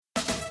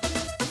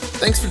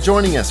Thanks for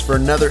joining us for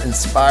another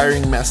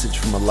inspiring message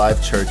from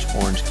Alive Church,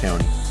 Orange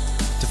County.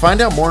 To find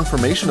out more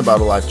information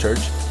about Alive Church,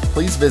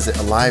 please visit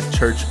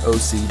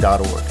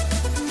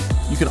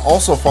alivechurchoc.org. You can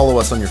also follow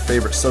us on your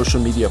favorite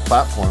social media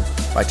platform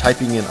by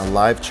typing in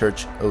Alive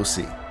Church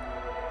OC.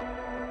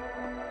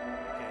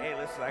 Hey,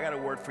 listen, I got a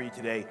word for you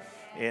today,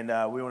 and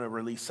we want to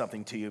release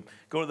something to you.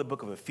 Go to the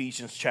book of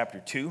Ephesians chapter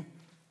 2.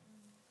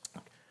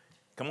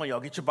 Come on, y'all,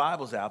 get your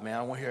Bibles out, man.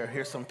 I want to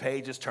hear some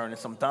pages turning,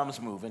 some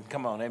thumbs moving.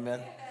 Come on, amen.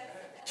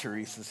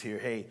 Teresa's here.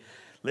 Hey,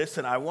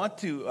 listen, I want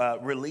to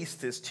release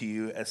this to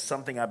you as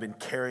something I've been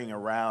carrying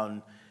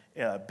around,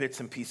 bits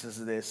and pieces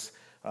of this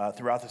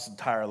throughout this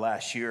entire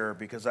last year,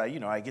 because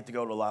I get to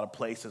go to a lot of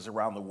places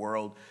around the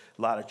world,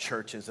 a lot of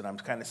churches, and I'm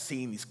kind of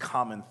seeing these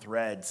common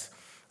threads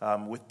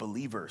with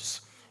believers.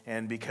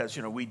 And because,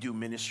 we do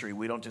ministry,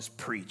 we don't just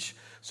preach.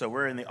 So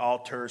we're in the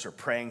altars or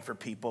praying for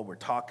people. We're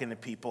talking to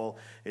people.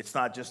 It's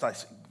not just like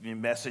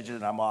messages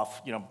and I'm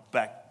off,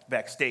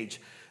 backstage.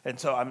 And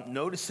so I'm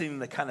noticing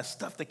the kind of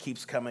stuff that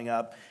keeps coming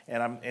up,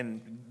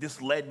 and this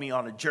led me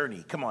on a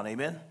journey. Come on,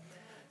 amen?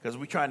 Because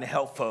we're trying to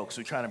help folks.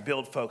 We're trying to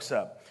build folks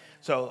up.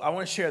 So I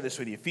want to share this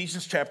with you.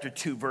 Ephesians chapter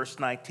 2, verse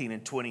 19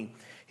 and 20.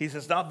 He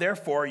says, "Now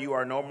therefore you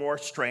are no more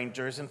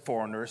strangers and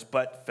foreigners,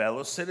 but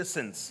fellow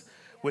citizens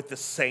with the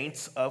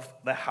saints of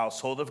the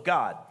household of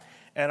God,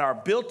 and are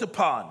built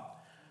upon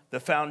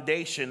the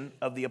foundation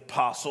of the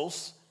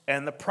apostles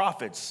and the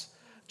prophets,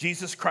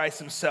 Jesus Christ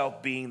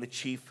himself being the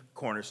chief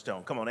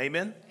cornerstone." Come on,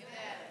 amen?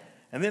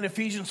 And then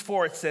Ephesians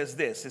 4, it says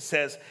this. It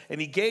says,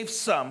 "And he gave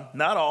some,"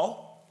 not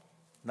all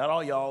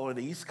y'all are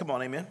these. Come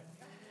on, amen.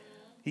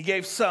 "He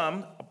gave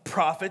some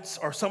prophets,"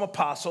 or some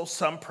apostles,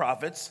 some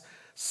prophets,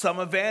 some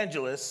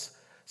evangelists,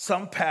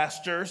 some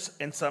pastors,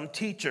 and some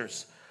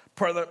teachers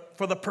for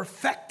the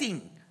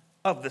perfecting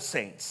of the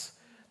saints.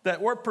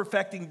 That word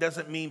perfecting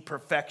doesn't mean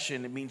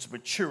perfection. It means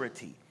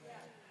maturity.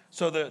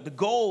 So the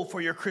goal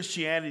for your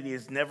Christianity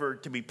is never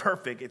to be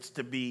perfect. It's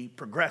to be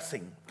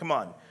progressing. Come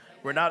on.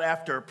 We're not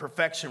after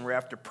perfection. We're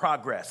after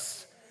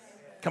progress.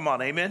 Come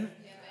on, amen?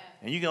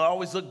 And you can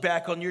always look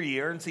back on your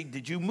year and see,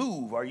 did you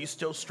move? Are you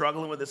still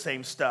struggling with the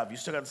same stuff? You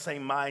still got the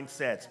same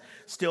mindsets,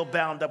 still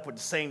bound up with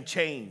the same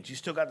change. You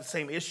still got the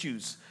same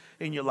issues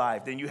in your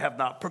life. Then you have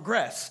not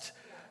progressed.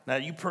 Now,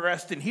 you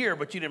progressed in here,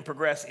 but you didn't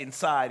progress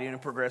inside. You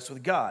didn't progress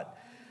with God.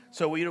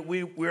 So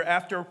we're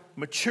after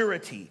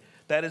maturity.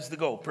 That is the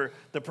goal.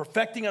 The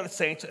perfecting of the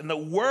saints and the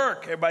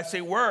work. Everybody say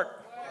work.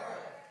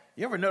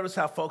 You ever notice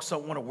how folks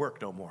don't want to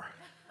work no more?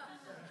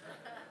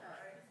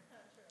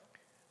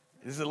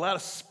 There's a lot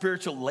of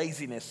spiritual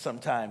laziness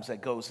sometimes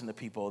that goes into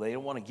people. They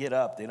don't want to get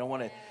up. They don't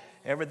want to,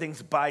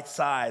 everything's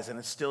bite-sized and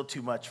it's still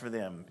too much for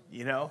them,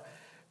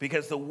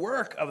 Because the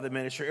work of the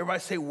ministry, everybody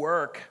say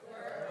work.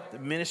 The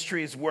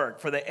ministry is work.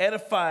 For the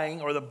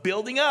edifying or the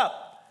building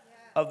up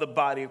of the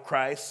body of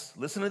Christ.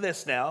 Listen to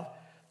this now.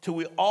 Till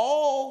we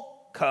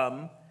all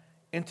come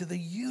into the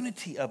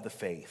unity of the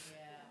faith.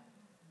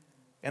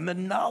 And the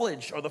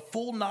knowledge or the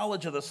full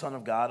knowledge of the Son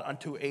of God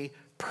unto a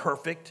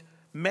perfect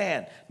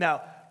man.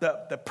 Now,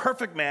 the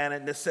perfect man,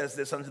 and this says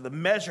this, unto the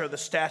measure, the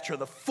stature,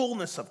 the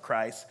fullness of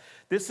Christ.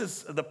 This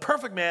is, the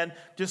perfect man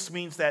just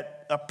means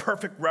that a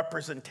perfect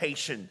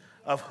representation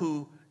of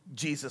who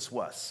Jesus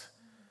was,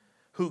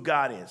 who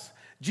God is.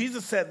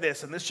 Jesus said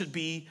this, and this should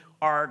be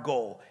our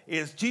goal,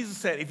 is Jesus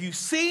said, if you've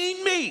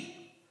seen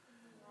me,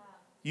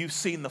 you've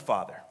seen the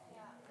Father.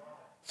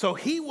 So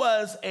he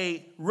was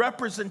a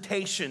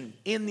representation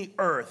in the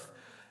earth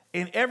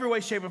in every way,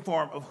 shape, and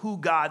form of who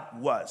God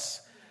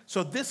was.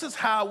 So this is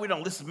how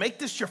listen, make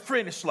this your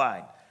finish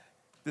line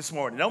this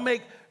morning. Don't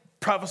make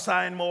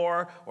prophesying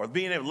more or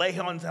being able to lay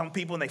hands on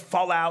people and they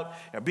fall out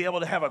or be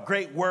able to have a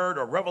great word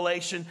or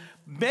revelation.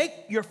 Make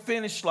your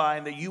finish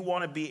line that you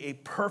want to be a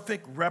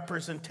perfect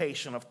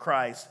representation of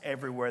Christ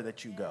everywhere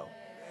that you go.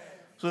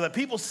 So that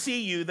people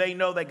see you, they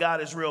know that God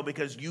is real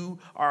because you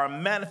are a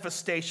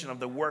manifestation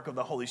of the work of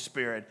the Holy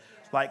Spirit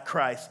like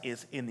Christ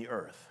is in the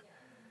earth.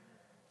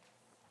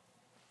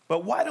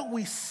 But why don't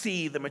we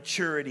see the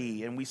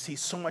maturity and we see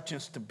so much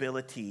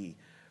instability?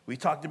 We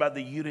talked about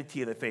the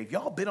unity of the faith.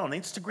 Y'all been on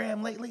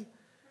Instagram lately?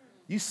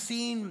 You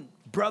seen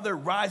brother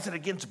rising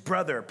against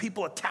brother,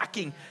 people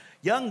attacking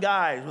young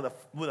guys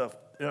with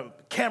a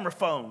camera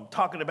phone,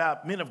 talking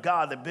about men of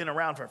God that have been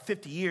around for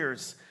 50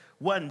 years,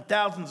 won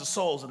thousands of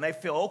souls, and they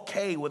feel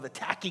okay with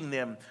attacking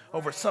them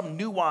over some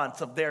nuance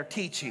of their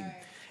teaching.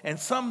 And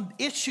some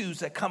issues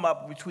that come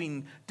up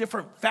between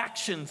different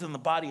factions in the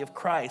body of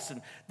Christ.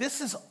 And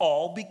this is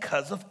all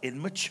because of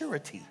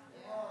immaturity.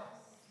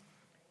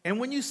 And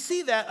when you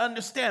see that,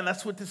 understand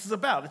that's what this is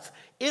about. It's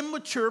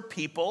immature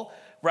people,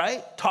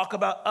 right? Talk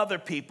about other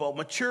people.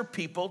 Mature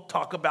people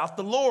talk about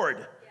the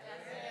Lord.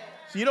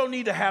 So you don't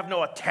need to have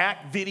no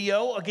attack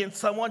video against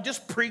someone.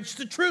 Just preach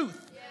the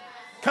truth.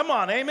 Come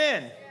on,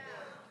 amen.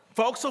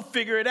 Folks will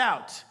figure it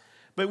out.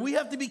 But we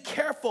have to be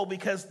careful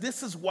because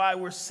this is why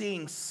we're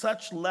seeing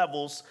such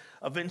levels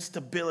of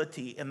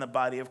instability in the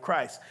body of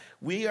Christ.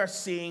 We are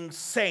seeing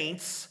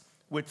saints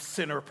with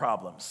sinner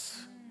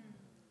problems.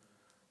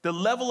 The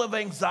level of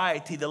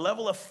anxiety, the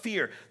level of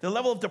fear, the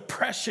level of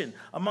depression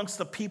amongst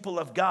the people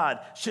of God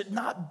should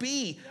not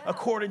be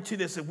according to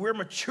this. If we're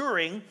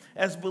maturing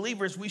as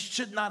believers, we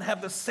should not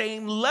have the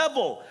same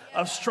level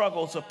of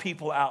struggles of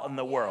people out in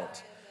the world.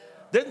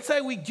 Didn't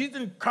say Jesus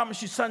didn't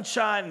promise you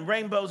sunshine and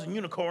rainbows and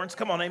unicorns.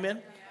 Come on,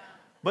 amen.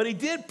 But he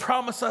did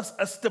promise us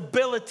a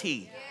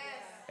stability.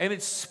 And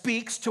it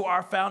speaks to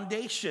our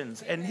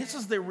foundations. And this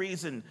is the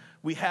reason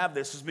we have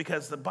this, is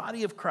because the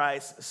body of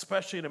Christ,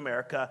 especially in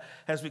America,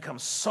 has become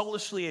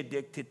soulishly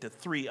addicted to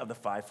 3 of the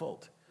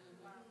 5-fold.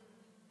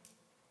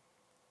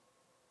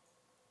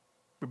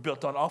 We're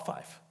built on all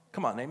 5.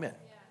 Come on, amen.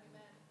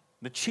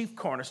 The chief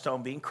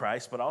cornerstone being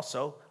Christ, but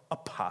also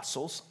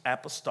apostles,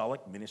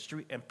 apostolic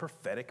ministry, and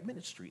prophetic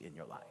ministry in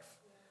your life.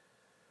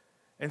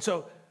 And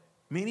so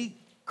many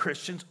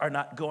Christians are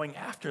not going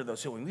after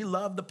those. We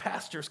love the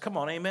pastors. Come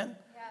on, amen.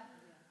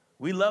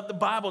 We love the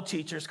Bible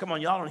teachers. Come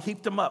on, y'all don't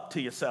heap them up to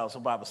yourselves, the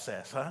Bible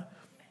says, huh?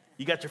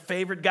 You got your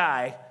favorite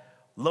guy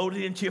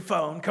loaded into your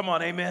phone. Come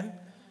on, amen.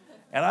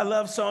 And I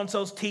love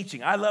so-and-so's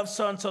teaching. I love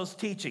so-and-so's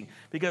teaching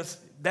because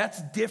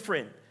that's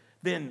different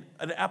than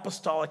an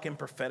apostolic and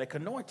prophetic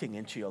anointing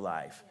into your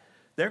life.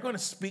 They're going to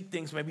speak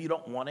things maybe you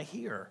don't want to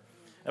hear.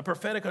 A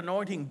prophetic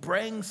anointing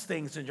brings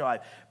things into your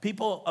life.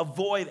 People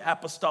avoid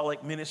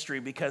apostolic ministry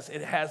because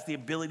it has the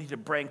ability to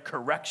bring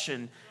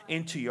correction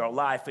into your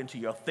life, into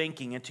your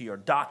thinking, into your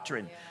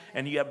doctrine.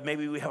 And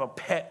maybe we have a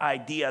pet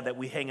idea that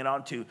we hang it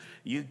on to.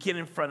 You get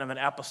in front of an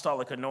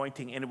apostolic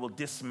anointing and it will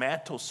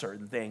dismantle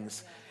certain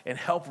things and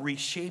help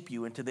reshape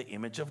you into the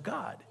image of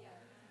God.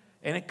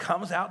 And it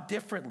comes out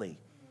differently.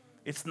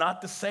 It's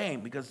not the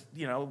same because,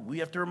 we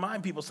have to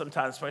remind people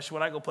sometimes, especially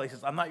when I go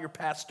places, I'm not your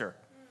pastor.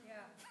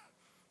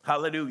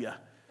 Hallelujah.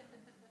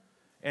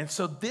 And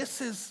so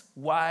this is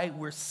why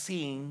we're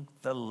seeing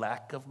the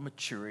lack of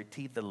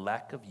maturity, the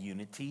lack of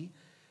unity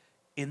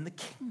in the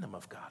kingdom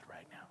of God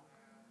right now.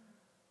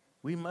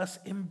 We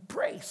must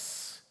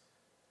embrace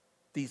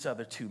these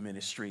other 2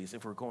 ministries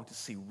if we're going to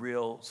see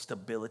real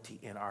stability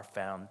in our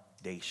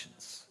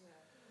foundations.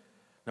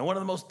 Now, one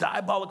of the most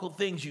diabolical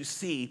things you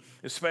see,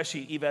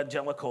 especially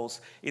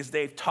evangelicals, is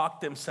they've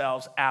talked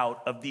themselves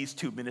out of these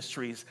 2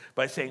 ministries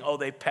by saying,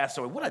 they passed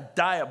away. What a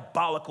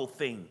diabolical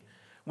thing.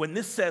 When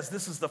this says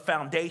this is the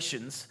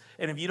foundations,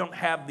 and if you don't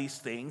have these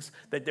things,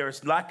 that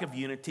there's lack of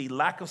unity,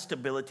 lack of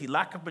stability,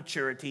 lack of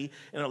maturity.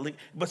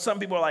 But some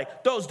people are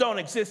like, those don't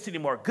exist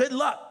anymore. Good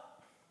luck.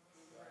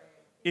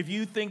 If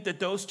you think that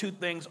those 2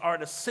 things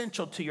aren't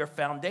essential to your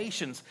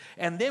foundations.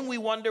 And then we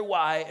wonder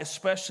why,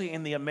 especially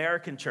in the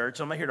American church,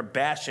 I'm not here to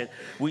bash it,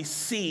 we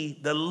see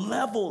the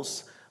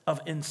levels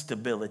of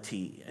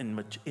instability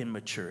and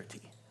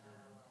immaturity.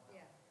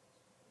 Yeah.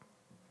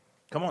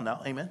 Come on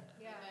now, amen?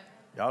 Yeah.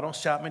 Y'all don't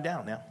shout me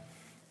down now.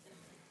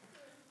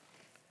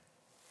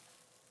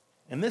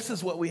 And this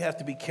is what we have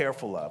to be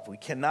careful of. We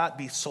cannot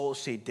be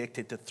soulishly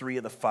addicted to 3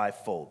 of the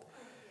 5-fold.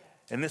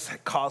 And this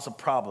causes a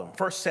problem.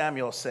 1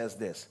 Samuel says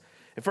this.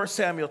 In 1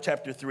 Samuel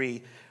chapter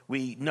 3,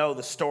 we know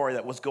the story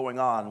that was going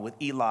on with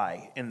Eli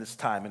in this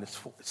time and his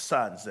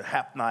sons, the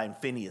Hophni and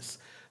Phinehas.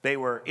 They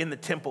were in the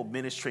temple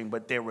ministering,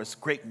 but there was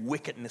great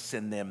wickedness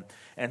in them.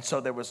 And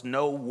so there was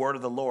no word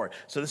of the Lord.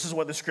 So this is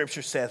what the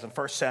scripture says in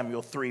 1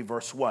 Samuel 3,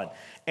 verse 1.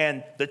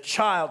 And the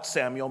child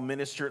Samuel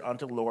ministered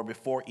unto the Lord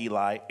before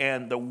Eli,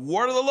 and the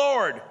word of the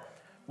Lord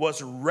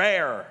was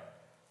rare,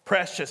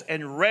 precious,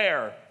 and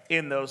rare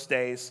in those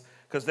days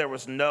because there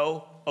was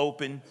no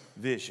open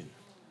vision.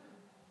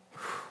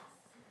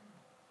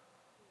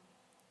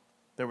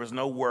 There was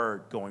no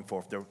word going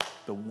forth.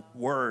 The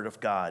word of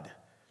God,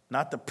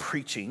 not the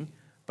preaching,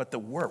 but the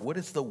word. What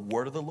is the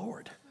word of the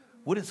Lord?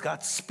 What is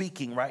God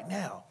speaking right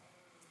now?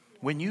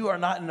 When you are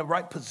not in the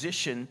right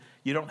position,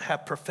 you don't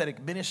have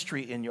prophetic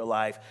ministry in your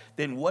life,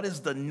 then what is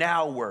the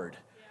now word?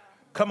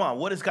 Come on,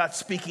 what is God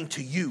speaking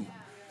to you?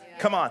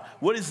 Come on,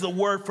 what is the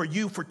word for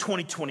you for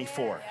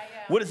 2024?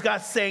 What is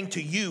God saying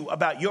to you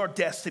about your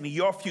destiny,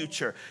 your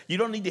future? You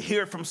don't need to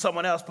hear it from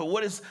someone else, but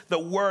what is the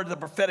word, the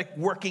prophetic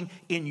working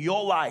in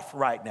your life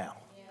right now?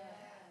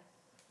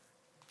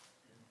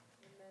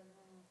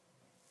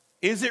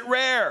 Is it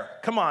rare?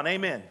 Come on,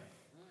 amen.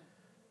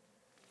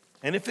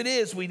 And if it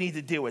is, we need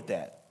to deal with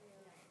that.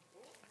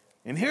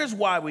 And here's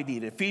why we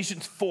need it.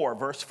 Ephesians 4,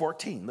 verse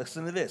 14.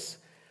 Listen to this.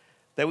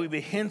 That we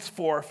be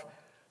henceforth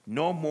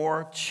no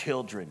more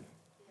children.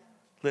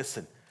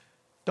 Listen.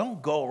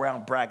 Don't go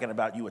around bragging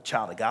about you a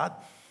child of God.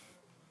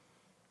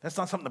 That's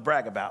not something to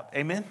brag about.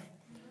 Amen?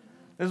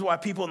 This is why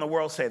people in the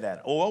world say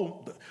that.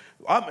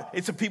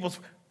 It's a people's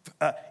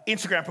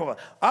Instagram profile.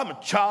 I'm a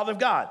child of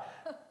God.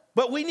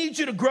 But we need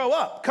you to grow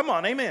up. Come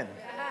on, amen.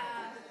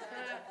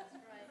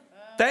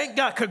 Thank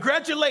God.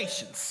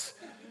 Congratulations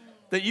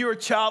that you're a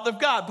child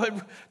of God.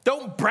 But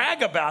don't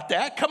brag about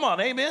that. Come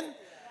on, amen.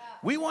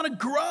 We want to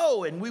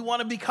grow and we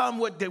want to become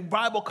what the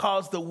Bible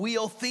calls the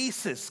wheel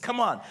thesis. Come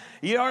on.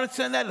 You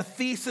understand that? A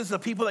thesis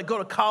of people that go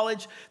to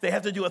college, they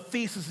have to do a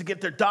thesis to get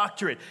their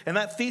doctorate. And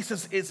that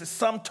thesis is a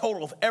sum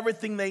total of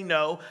everything they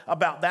know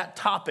about that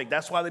topic.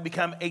 That's why they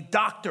become a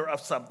doctor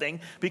of something,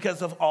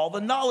 because of all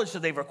the knowledge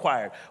that they've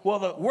acquired. Well,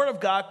 the Word of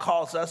God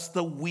calls us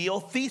the wheel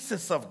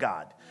thesis of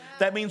God.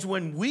 That means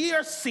when we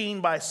are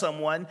seen by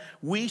someone,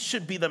 we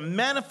should be the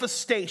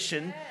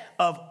manifestation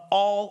of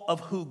all of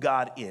who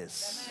God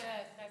is.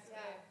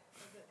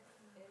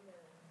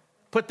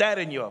 Put that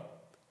in your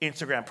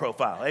Instagram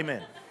profile.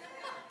 Amen.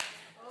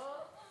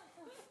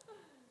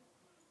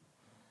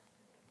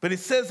 But it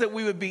says that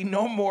we would be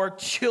no more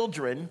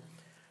children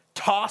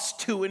tossed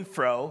to and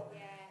fro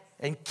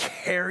and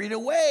carried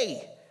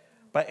away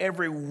by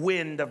every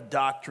wind of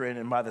doctrine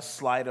and by the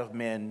sleight of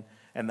men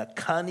and the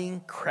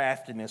cunning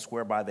craftiness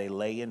whereby they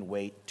lay in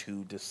wait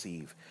to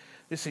deceive.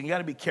 Listen, you got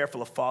to be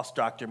careful of false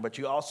doctrine, but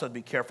you also have to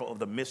be careful of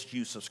the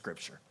misuse of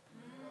Scripture.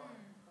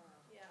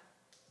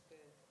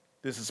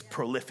 This is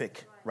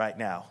prolific right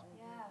now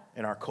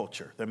in our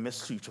culture, the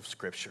misuse of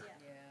Scripture.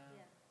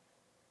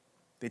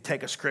 They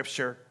take a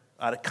Scripture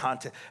out of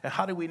context. And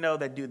how do we know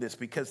they do this?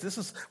 Because this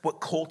is what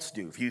cults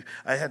do.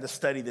 I had to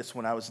study this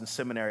when I was in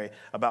seminary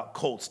about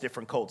cults,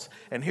 different cults.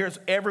 And here's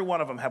every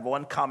one of them have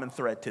one common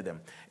thread to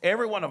them.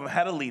 Every one of them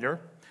had a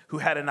leader who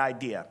had an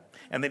idea,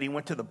 and then he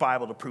went to the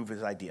Bible to prove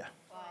his idea.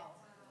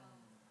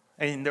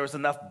 And there was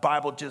enough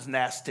Bible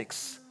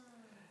gymnastics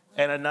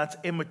and enough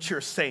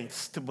immature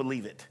saints to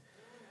believe it.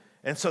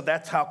 And so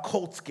that's how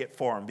cults get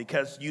formed,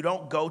 because you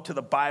don't go to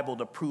the Bible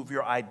to prove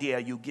your idea.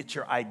 You get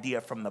your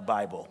idea from the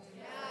Bible.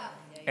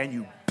 And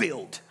you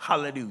build,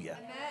 hallelujah,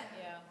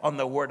 on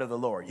the word of the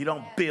Lord. You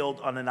don't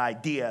build on an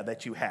idea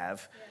that you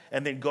have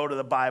and then go to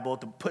the Bible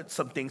to put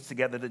some things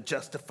together to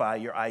justify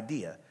your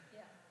idea.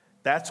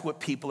 That's what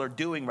people are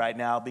doing right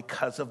now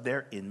because of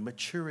their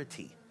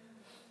immaturity.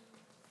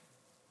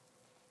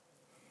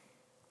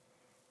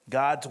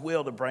 God's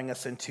will to bring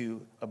us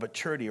into a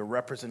maturity, a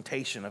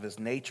representation of his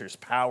nature's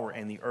power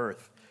in the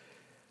earth.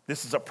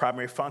 This is a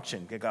primary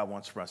function that God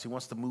wants from us. He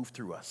wants to move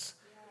through us.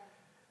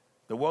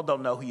 The world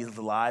don't know he is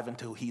alive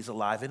until he's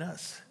alive in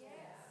us.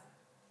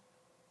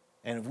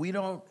 And if we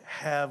don't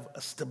have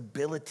a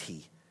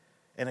stability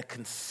and a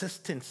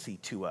consistency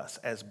to us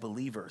as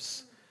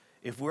believers,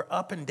 if we're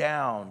up and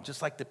down,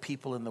 just like the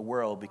people in the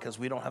world, because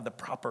we don't have the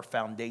proper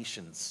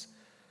foundations,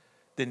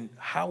 then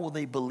how will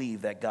they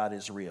believe that God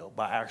is real?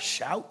 By our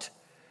shout?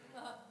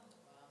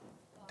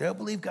 They'll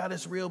believe God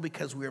is real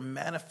because we're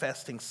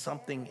manifesting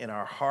something in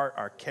our heart,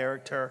 our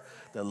character,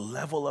 the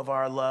level of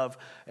our love,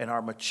 and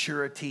our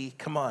maturity.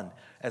 Come on,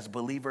 as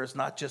believers,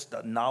 not just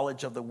the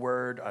knowledge of the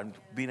word, and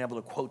being able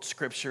to quote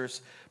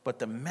scriptures, but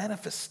the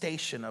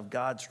manifestation of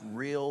God's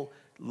real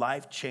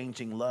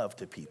life-changing love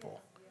to people,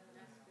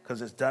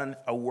 because it's done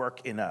a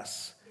work in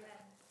us.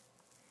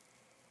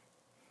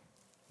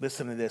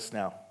 Listen to this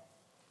now.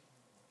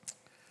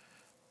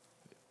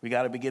 We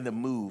got to begin to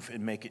move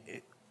and make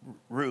it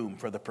room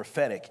for the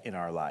prophetic in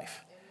our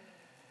life.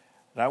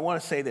 And I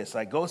want to say this.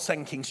 Go to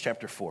 2 Kings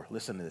chapter 4.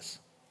 Listen to this.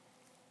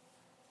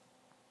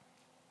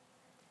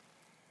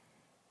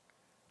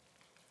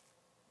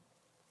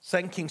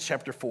 2 Kings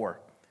chapter 4.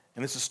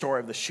 And this is the story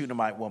of the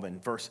Shunammite woman.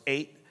 Verse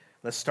 8.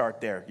 Let's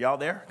start there. Y'all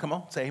there? Come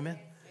on. Say amen.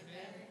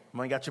 Come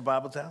on, you got your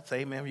Bibles out?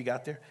 Say amen. You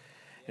got there?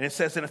 And it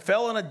says, and it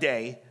fell on a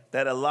day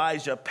that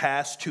Elijah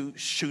passed to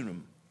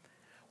Shunem,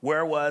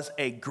 where was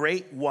a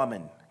great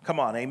woman. Come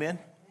on, amen?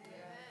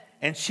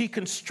 And she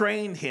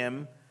constrained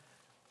him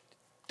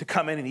to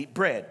come in and eat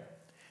bread.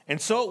 And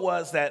so it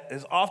was that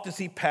as oft as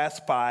he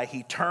passed by,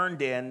 he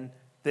turned in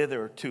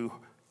thither to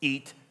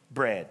eat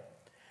bread.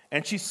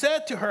 And she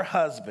said to her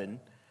husband,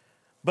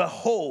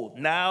 behold,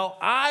 now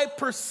I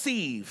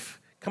perceive,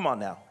 come on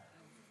now,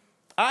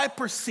 I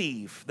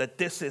perceive that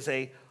this is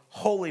a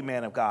holy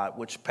man of God,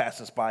 which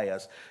passes by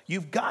us.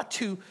 You've got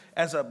to,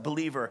 as a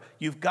believer,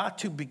 you've got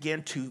to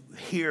begin to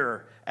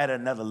hear at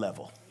another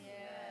level.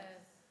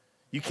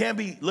 You can't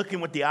be looking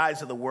with the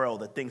eyes of the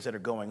world at things that are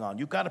going on.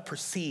 You've got to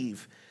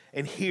perceive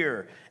and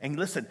hear and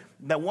listen.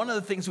 Now, one of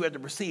the things we have to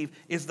perceive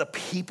is the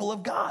people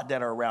of God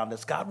that are around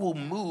us. God will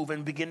move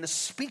and begin to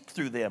speak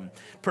through them.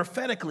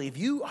 Prophetically, if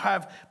you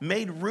have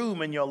made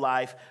room in your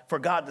life for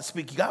God to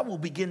speak, God will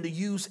begin to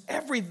use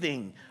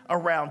everything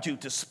around you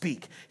to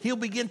speak. He'll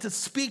begin to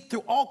speak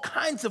through all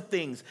kinds of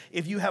things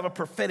if you have a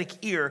prophetic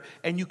ear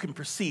and you can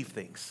perceive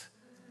things.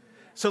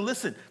 So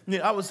listen,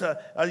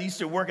 I used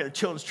to work at a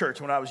children's church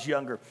when I was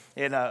younger,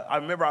 and I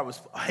remember I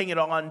was hanging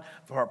on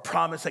for a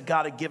promise that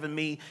God had given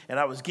me, and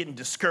I was getting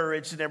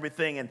discouraged and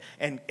everything,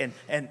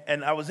 and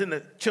I was in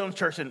the children's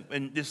church,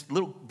 and this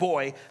little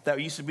boy that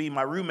used to be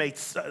my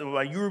roommate's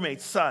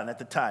son at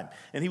the time,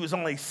 and he was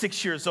only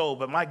 6 years old,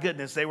 but my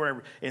goodness, they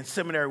were in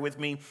seminary with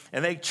me,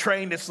 and they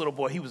trained this little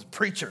boy. He was a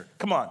preacher.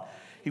 Come on.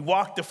 He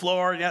walked the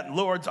floor,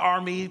 Lord's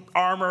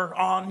armor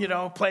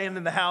on, playing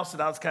in the house.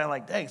 And I was kind of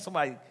like, dang,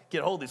 somebody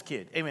get a hold of this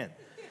kid. Amen.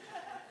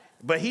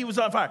 But he was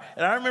on fire.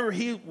 And I remember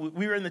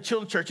we were in the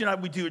children's church. You know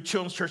how we do at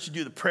children's church, you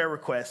do the prayer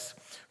requests,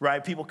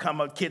 right? People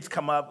come up, kids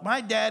come up.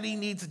 My daddy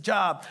needs a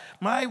job.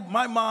 My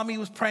mommy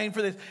was praying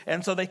for this.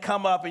 And so they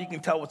come up, and you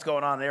can tell what's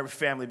going on in every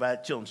family by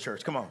that children's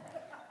church. Come on.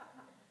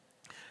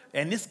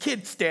 And this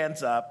kid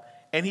stands up,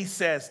 and he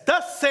says,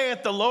 "Thus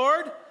saith the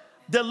Lord,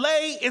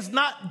 delay is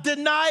not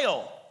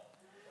denial."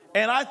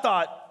 And I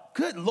thought,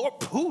 good Lord,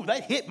 pooh,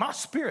 that hit my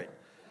spirit.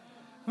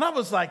 And I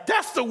was like,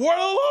 that's the word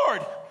of the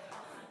Lord.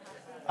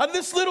 And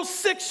this little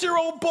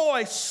 6-year-old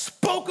boy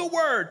spoke a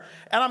word.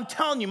 And I'm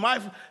telling you, my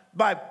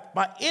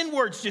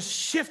inwards just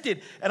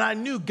shifted. And I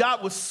knew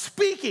God was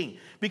speaking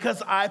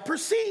because I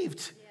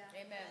perceived.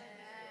 Yeah. Amen.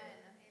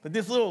 But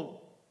this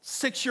little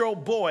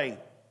 6-year-old boy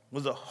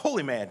was a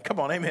holy man. Come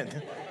on,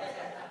 amen.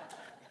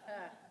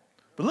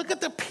 But look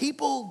at the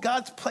people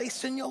God's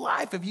placed in your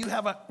life. If you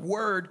have a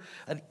word,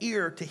 an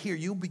ear to hear,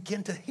 you'll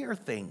begin to hear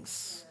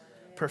things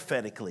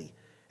prophetically.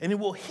 And it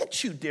will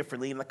hit you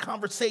differently in the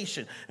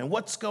conversation and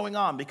what's going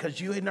on, because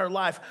you in their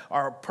life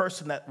are a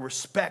person that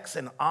respects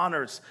and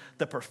honors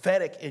the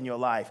prophetic in your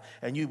life.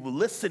 And you're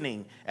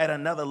listening at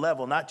another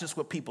level, not just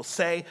what people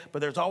say, but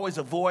there's always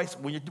a voice.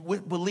 When you're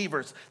with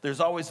believers, there's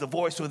always the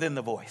voice within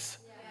the voice.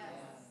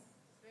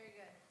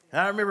 And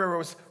I remember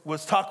I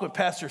was talking with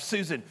Pastor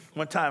Susan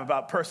one time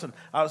about a person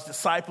I was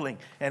discipling,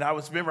 and I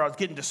was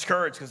getting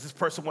discouraged because this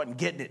person wasn't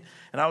getting it.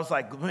 And I was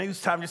like, maybe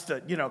it's time just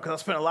to, because I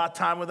spent a lot of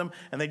time with them,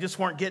 and they just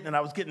weren't getting it, and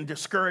I was getting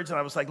discouraged. And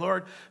I was like,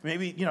 Lord,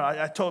 maybe,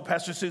 I told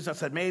Pastor Susan, I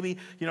said, maybe,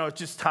 it's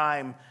just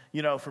time,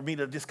 for me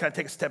to just kind of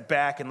take a step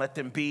back and let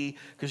them be,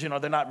 because,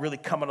 they're not really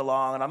coming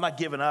along, and I'm not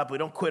giving up. We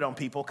don't quit on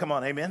people. Come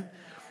on, amen?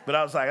 But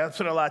I was like, I've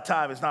spent a lot of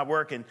time. It's not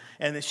working.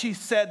 And then she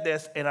said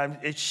this, and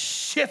it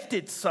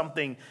shifted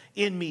something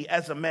in me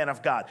as a man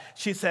of God.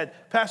 She said,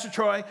 Pastor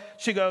Troy,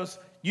 she goes,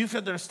 you have to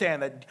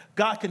understand that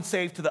God can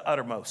save to the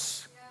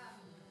uttermost.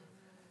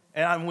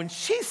 Yeah. And when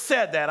she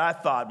said that, I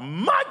thought,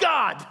 my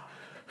God,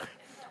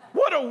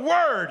 what a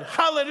word.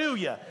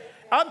 Hallelujah.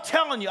 I'm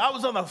telling you, I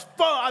was on the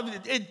phone.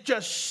 It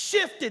just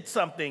shifted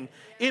something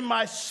in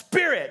my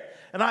spirit.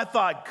 And I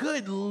thought,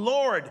 good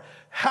Lord,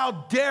 how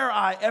dare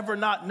I ever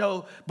not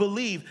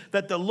believe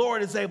that the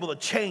Lord is able to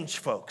change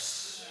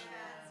folks. Yeah,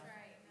 that's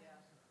right.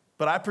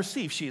 But I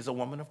perceive she is a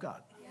woman of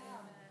God. Yeah.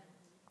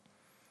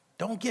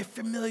 Don't get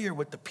familiar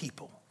with the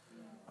people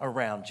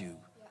around you.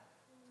 Yeah.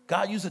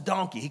 God used a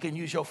donkey. He can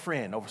use your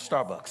friend over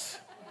Starbucks.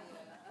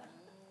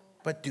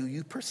 But do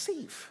you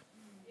perceive?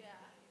 Yeah.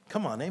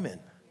 Come on, amen.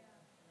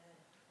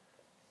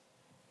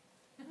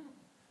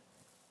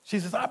 She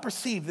says, I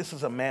perceive this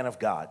is a man of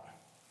God.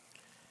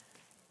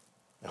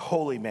 A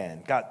holy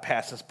man. God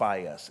passes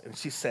by us. And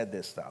she said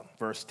this now,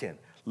 verse 10.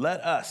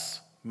 Let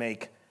us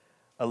make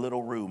a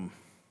little room,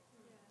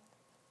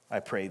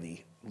 I pray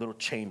thee, a little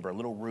chamber, a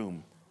little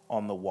room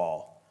on the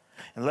wall.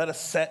 And let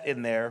us set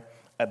in there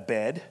a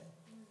bed,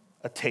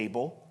 a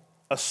table,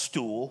 a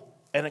stool,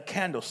 and a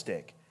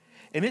candlestick.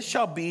 And it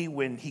shall be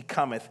when he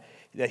cometh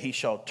that he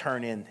shall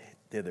turn in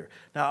thither.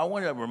 Now, I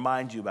want to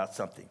remind you about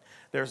something.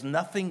 There's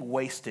nothing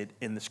wasted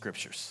in the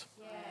scriptures.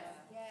 Yes.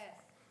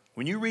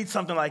 When you read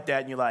something like that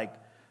and you're like,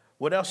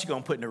 what else you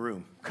going to put in the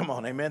room? Come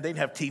on, amen. They didn't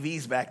have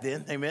TVs back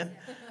then, amen.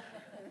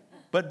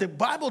 But the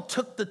Bible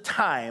took the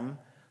time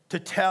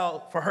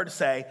for her to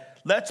say,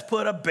 let's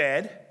put a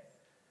bed,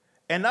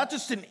 and not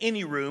just in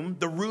any room,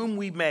 the room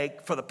we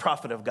make for the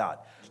prophet of God.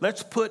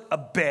 Let's put a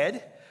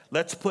bed,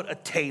 let's put a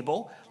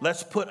table,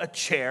 let's put a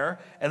chair,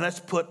 and let's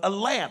put a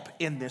lamp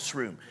in this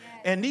room.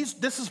 And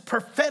this is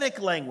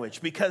prophetic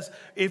language, because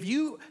if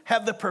you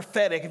have the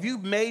prophetic, if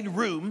you've made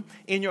room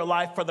in your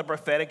life for the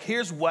prophetic,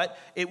 here's what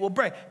it will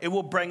bring. It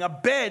will bring a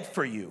bed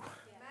for you.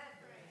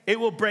 It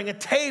will bring a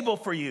table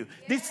for you.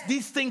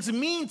 These things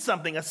mean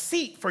something, a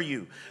seat for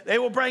you. They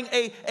will bring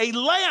a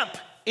lamp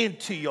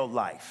into your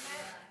life.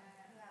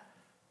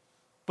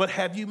 But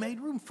have you made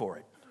room for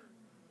it?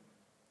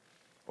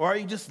 Or are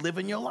you just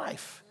living your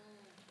life?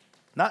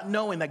 Not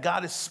knowing that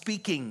God is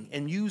speaking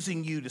and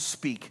using you to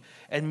speak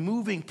and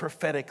moving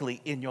prophetically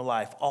in your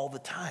life all the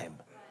time.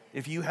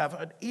 If you have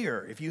an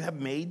ear, if you have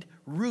made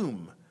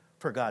room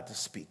for God to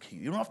speak to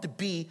you. You don't have to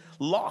be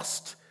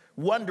lost,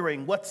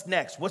 wondering what's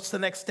next, what's the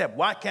next step,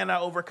 why can't I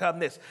overcome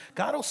this?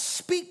 God will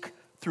speak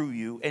through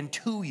you and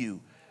to you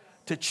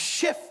to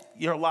shift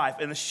your life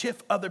and to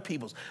shift other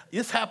people's.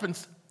 This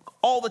happens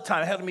all the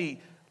time. It happened to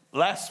me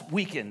last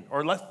weekend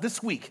or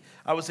this week.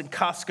 I was in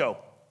Costco.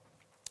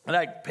 And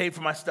I paid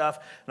for my stuff,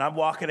 and I'm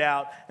walking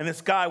out, and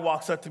this guy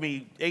walks up to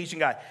me, Asian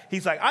guy.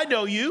 He's like, I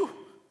know you.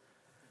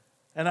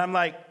 And I'm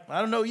like, I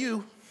don't know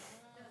you.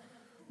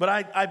 But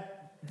I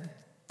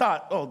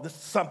thought, oh, there's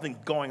something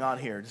going on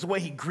here. This is the way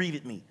he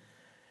greeted me.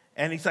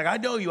 And he's like, I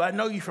know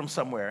you from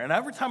somewhere. And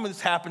every time this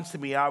happens to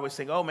me, I always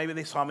think, oh, maybe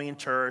they saw me in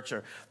church,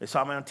 or they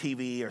saw me on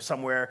TV or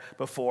somewhere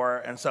before.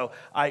 And so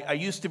I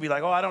used to be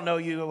like, oh, I don't know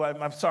you,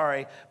 I'm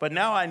sorry. But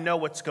now I know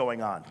what's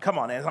going on. Come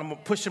on, as I'm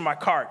pushing my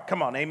cart.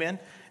 Come on, amen?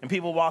 And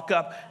people walk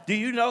up, do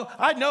you know?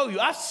 I know you.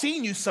 I've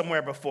seen you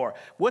somewhere before.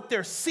 What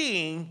they're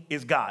seeing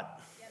is God.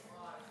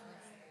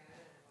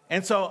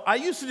 And so I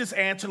used to just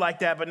answer like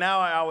that, but now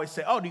I always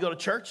say, oh, do you go to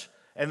church?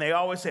 And they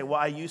always say, well,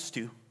 I used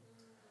to.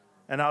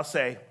 And I'll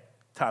say,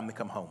 time to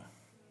come home.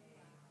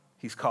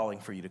 He's calling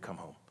for you to come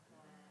home.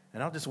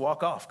 And I'll just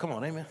walk off. Come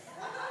on, amen.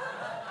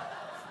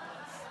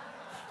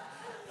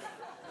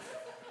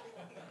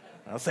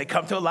 I'll say,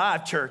 come to a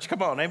live church.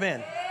 Come on,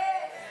 amen.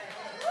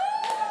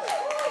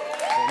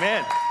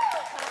 Amen.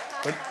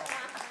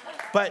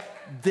 But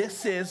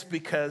this is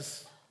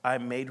because I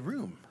made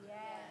room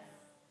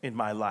in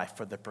my life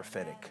for the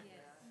prophetic.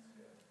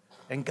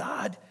 And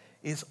God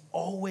is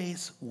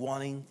always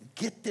wanting,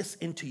 get this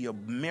into your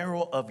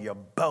marrow of your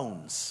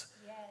bones,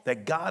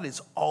 that God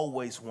is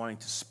always wanting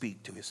to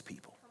speak to his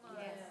people.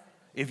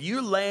 If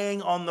you're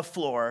laying on the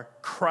floor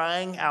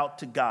crying out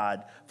to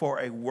God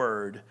for a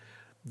word,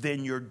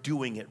 then you're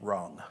doing it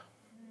wrong.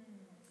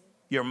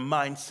 Your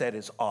mindset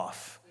is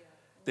off,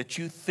 that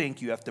you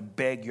think you have to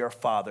beg your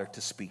Father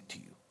to speak to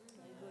you.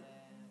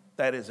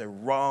 That is a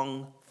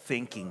wrong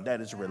thinking.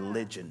 That is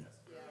religion.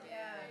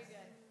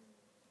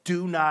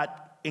 Do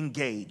not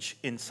engage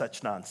in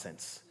such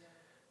nonsense.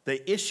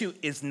 The issue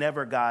is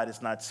never God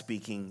is not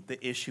speaking.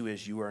 The issue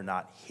is you are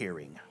not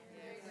hearing.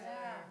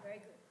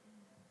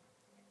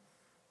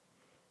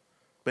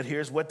 But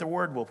here's what the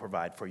word will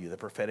provide for you, the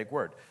prophetic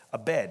word. A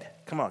bed.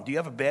 Come on, do you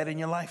have a bed in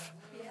your life?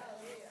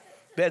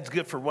 Bed's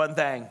good for one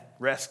thing,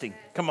 resting.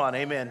 Come on,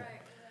 amen.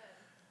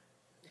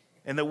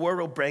 And the word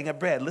will bring a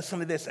bed. Listen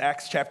to this,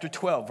 Acts chapter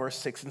 12, verse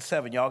 6 and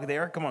 7. Y'all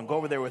there? Come on, go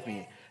over there with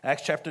me.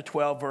 Acts chapter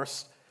 12,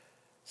 verse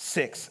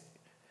 6.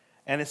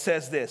 And it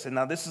says this, and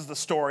now this is the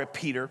story of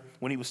Peter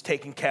when he was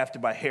taken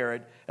captive by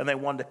Herod, and they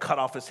wanted to cut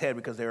off his head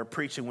because they were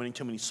preaching, winning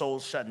too many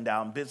souls, shutting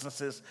down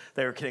businesses.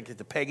 They were connected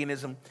to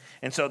paganism.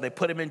 And so they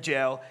put him in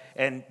jail,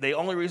 and the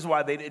only reason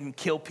why they didn't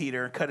kill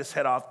Peter and cut his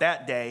head off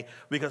that day,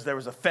 because there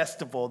was a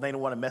festival, they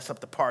didn't want to mess up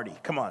the party.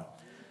 Come on.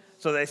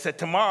 So they said,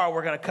 tomorrow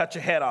we're going to cut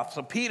your head off.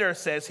 So Peter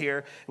says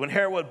here, when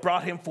Herod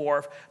brought him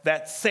forth,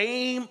 that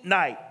same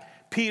night,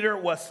 Peter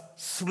was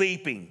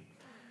sleeping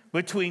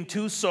between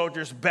two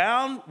soldiers,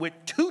 bound with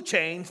two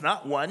chains,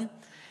 not one,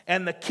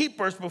 and the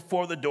keepers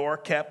before the door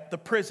kept the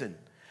prison.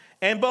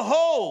 And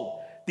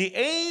behold, the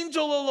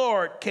angel of the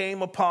Lord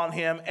came upon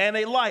him, and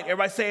a light,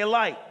 everybody say a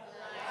light,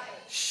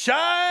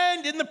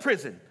 shined in the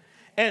prison.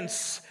 And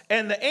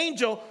the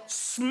angel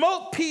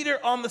smote Peter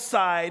on the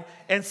side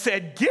and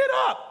said, get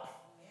up,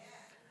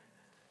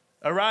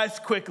 arise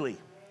quickly.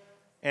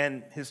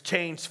 And his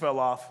chains fell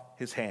off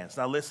his hands.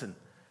 Now listen,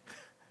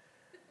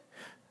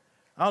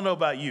 I don't know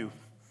about you,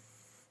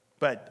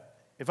 but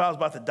if I was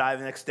about to die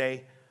the next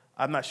day,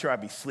 I'm not sure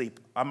I'd be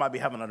asleep. I might be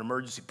having an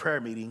emergency prayer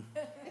meeting.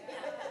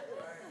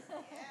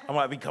 I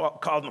might be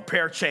called in a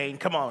prayer chain.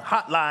 Come on,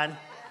 hotline.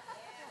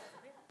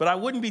 But I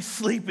wouldn't be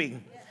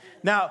sleeping.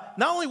 Now,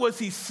 not only was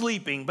he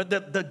sleeping, but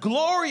the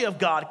glory of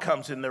God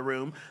comes in the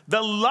room.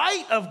 The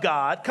light of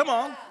God, come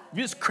on.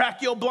 You just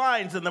crack your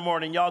blinds in the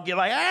morning. Y'all get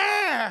like,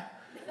 ah.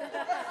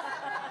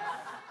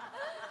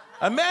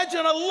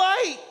 Imagine a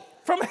light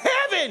from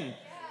heaven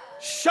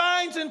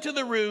shines into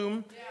the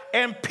room,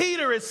 and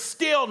Peter is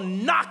still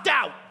knocked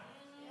out,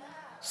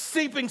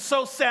 sleeping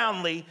so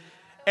soundly,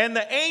 and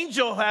the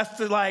angel has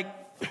to like,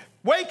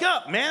 wake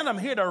up, man, I'm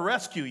here to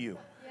rescue you.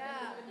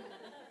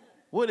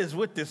 What is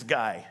with this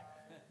guy?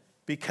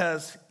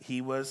 Because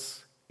he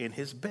was in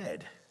his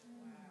bed.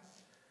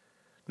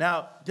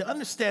 Now, to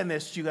understand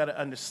this, you got to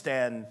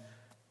understand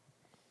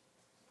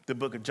the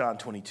book of John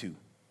 22.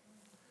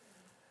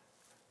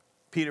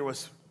 Peter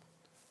was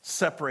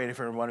separated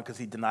from everyone because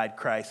he denied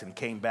Christ and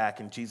came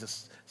back, and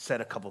Jesus said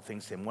a couple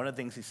things to him. One of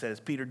the things he says,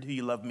 Peter, do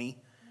you love me?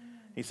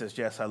 He says,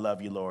 yes, I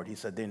love you, Lord. He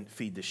said, then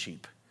feed the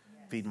sheep.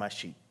 Feed my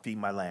sheep. Feed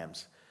my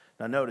lambs.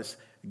 Now notice,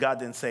 God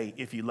didn't say,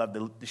 if you love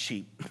the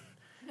sheep.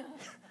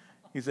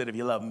 He said, if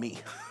you love me.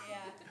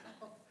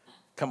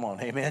 Come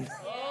on, amen?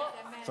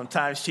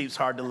 Sometimes sheep's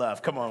hard to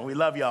love. Come on, we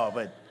love y'all,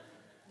 but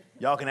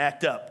y'all can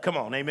act up. Come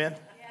on, amen?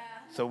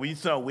 So we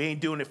know we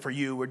ain't doing it for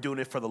you. We're doing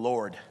it for the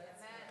Lord.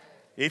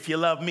 If you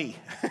love me,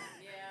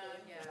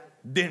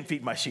 then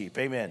feed my sheep.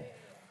 Amen.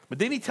 But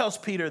then he tells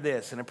Peter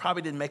this, and it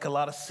probably didn't make a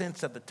lot of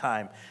sense at the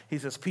time. He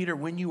says, Peter,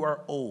 when you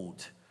are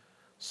old,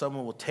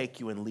 someone will take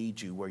you and lead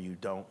you where you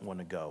don't want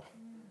to go.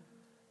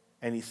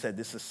 And he said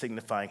this is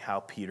signifying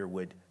how Peter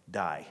would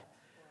die.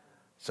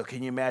 So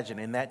can you imagine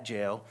in that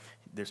jail,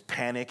 there's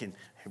panic and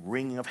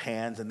wringing of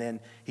hands, and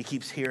then he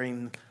keeps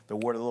hearing the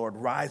word of the Lord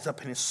rise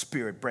up in his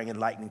spirit, bringing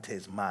lightning to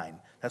his mind.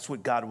 That's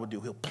what God will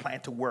do. He'll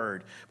plant a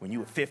word when you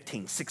were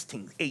 15,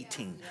 16,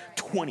 18,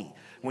 20,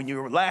 when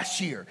you were last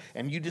year,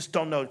 and you just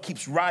don't know. It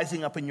keeps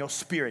rising up in your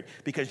spirit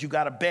because you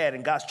got a bed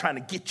and God's trying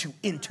to get you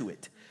into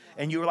it.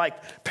 And you're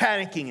like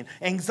panicking and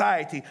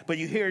anxiety, but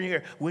you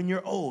hear, when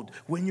you're old.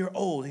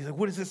 He's like,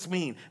 what does this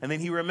mean? And then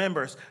he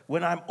remembers,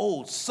 when I'm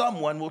old,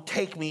 someone will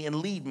take me and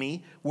lead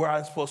me where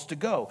I'm supposed to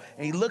go.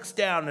 And he looks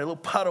down in a little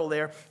puddle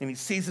there, and he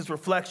sees his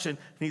reflection,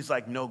 and he's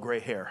like, no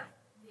gray hair.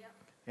 Yep.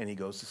 And he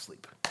goes to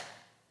sleep.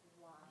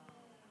 Wow.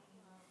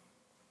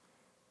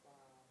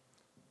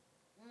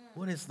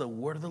 What is the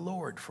word of the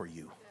Lord for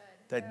you?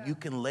 That you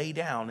can lay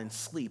down and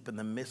sleep in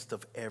the midst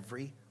of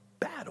every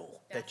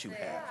battle that you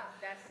have.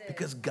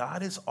 Because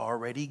God has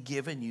already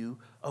given you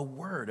a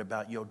word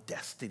about your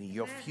destiny,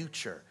 your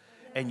future,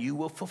 and you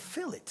will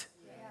fulfill it.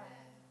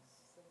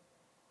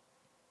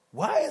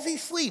 Why does he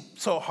sleep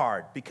so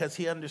hard? Because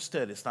he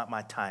understood it's not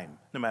my time.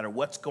 No matter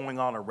what's going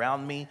on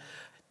around me,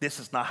 this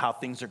is not how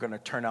things are going to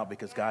turn out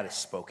because God has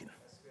spoken.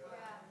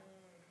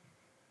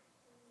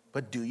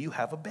 But do you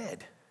have a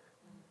bed?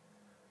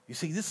 You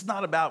see, this is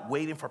not about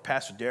waiting for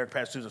Pastor Derek,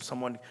 Pastor Susan,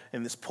 someone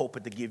in this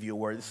pulpit to give you a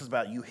word. This is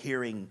about you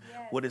hearing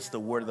what is the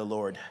word of the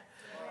Lord.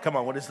 Come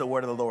on, what is the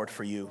word of the Lord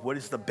for you? What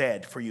is the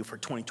bed for you for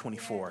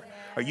 2024?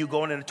 Are you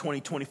going into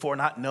 2024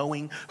 not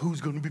knowing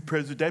who's going to be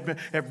president,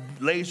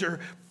 laser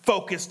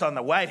focused on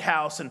the White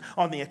House and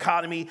on the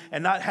economy,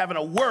 and not having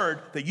a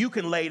word that you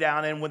can lay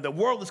down? And when the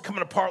world is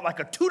coming apart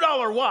like a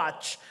 $2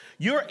 watch,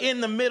 you're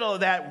in the middle of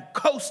that,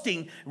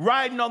 coasting,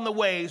 riding on the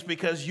waves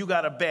because you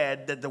got a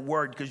bed that the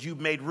word, because you've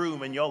made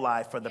room in your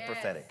life for the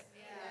prophetic.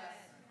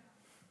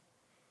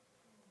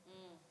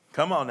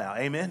 Come on now,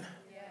 amen.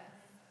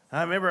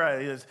 I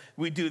remember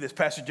we do this,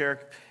 Pastor Derek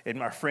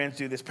and our friends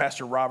do this,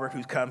 Pastor Robert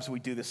who comes, we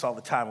do this all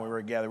the time when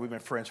we're together. We've been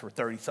friends for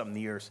 30-something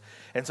years.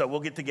 And so we'll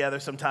get together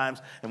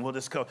sometimes and we'll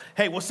just go,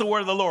 hey, what's the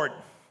word of the Lord?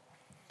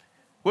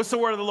 What's the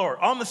word of the Lord?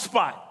 On the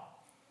spot.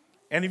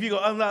 And if you go,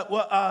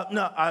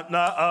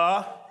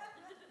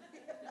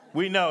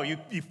 we know you're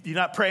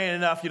not praying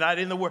enough, you're not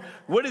in the word.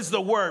 What is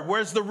the word?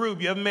 Where's the room?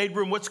 You haven't made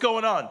room. What's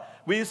going on?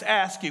 We just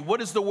ask you,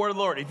 what is the word of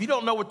the Lord? If you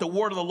don't know what the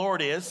word of the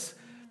Lord is,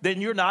 then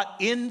you're not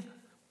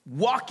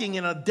walking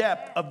in a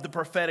depth of the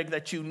prophetic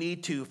that you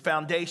need to.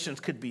 Foundations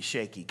could be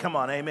shaky. Come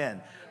on,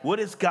 amen. What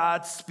is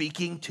God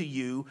speaking to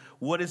you?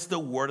 What is the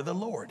word of the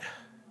Lord?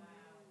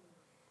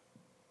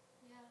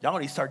 Y'all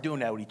need to start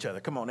doing that with each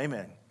other. Come on,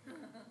 amen.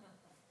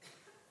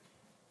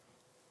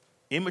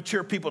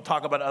 Immature people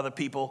talk about other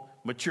people.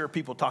 Mature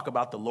people talk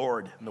about the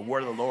Lord and the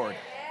word of the Lord.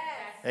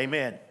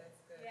 Amen.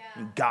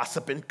 And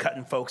gossiping,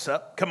 cutting folks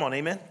up. Come on,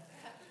 amen.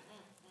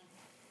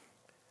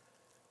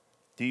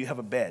 Do you have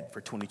a bed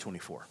for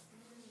 2024?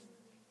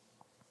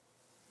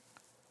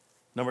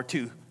 Number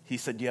 2, he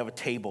said, do you have a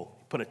table?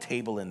 Put a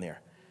table in there.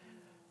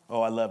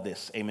 Oh, I love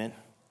this. Amen.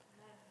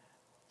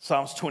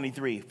 Psalms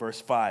 23, verse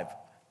 5.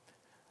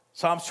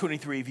 Psalms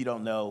 23, if you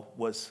don't know,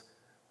 was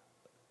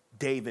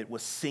David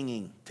was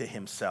singing to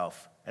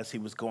himself as he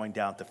was going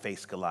down to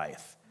face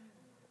Goliath.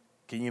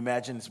 Can you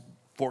imagine this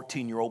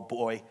 14-year-old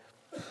boy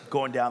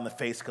going down to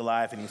face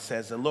Goliath, and he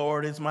says, the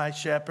Lord is my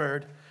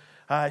shepherd.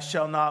 I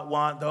shall not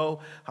want,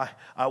 though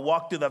I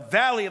walk through the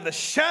valley of the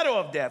shadow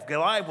of death.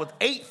 Goliath was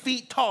 8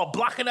 feet tall,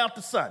 blocking out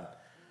the sun.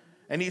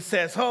 And he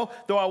says, oh,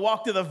 though I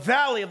walk through the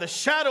valley of the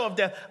shadow of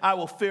death, I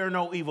will fear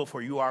no evil,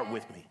 for you are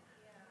with me.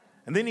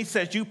 And then he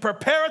says, you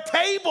prepare a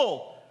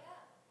table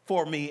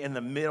for me in the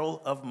middle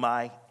of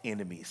my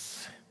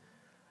enemies.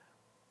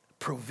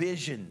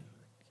 Provision.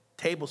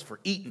 Tables for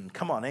eating.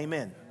 Come on,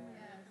 amen.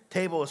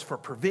 Table is for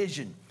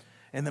provision.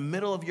 In the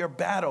middle of your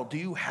battle, do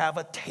you have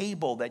a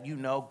table that you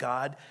know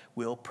God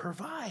will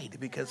provide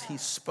because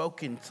he's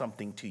spoken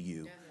something to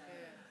you?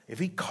 If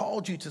he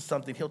called you to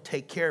something, he'll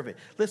take care of it.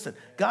 Listen,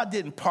 God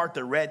didn't part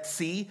the Red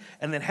Sea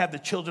and then have the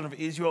children of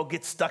Israel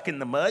get stuck in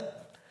the mud.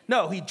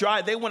 No,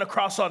 they went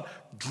across on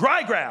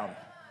dry ground.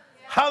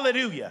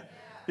 Hallelujah.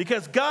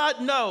 Because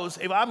God knows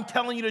if I'm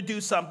telling you to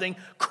do something,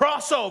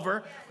 cross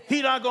over.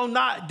 He's not going to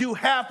not do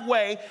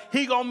halfway.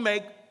 He's going to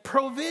make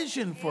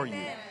provision for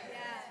you.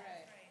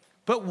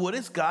 But what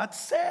has God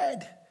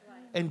said?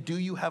 And do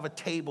you have a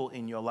table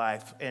in your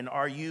life? And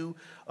are you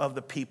of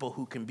the people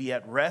who can be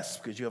at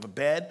rest because you have a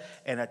bed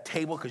and a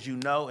table because you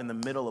know in the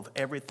middle of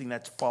everything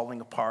that's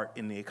falling apart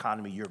in the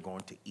economy you're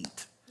going to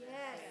eat? Yes.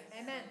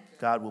 Amen.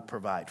 God will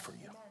provide for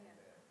you.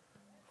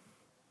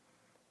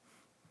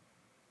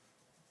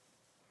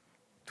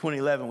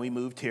 2011, we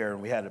moved here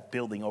and we had a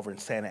building over in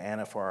Santa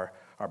Ana for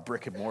our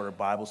brick and mortar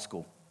Bible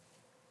school.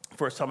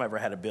 First time I ever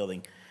had a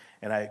building.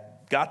 And I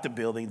got the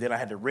building, then I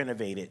had to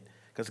renovate it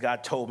because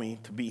God told me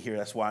to be here.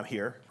 That's why I'm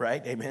here,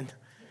 right? Amen.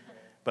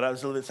 But I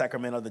was living in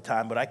Sacramento at the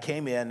time. But I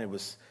came in, it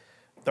was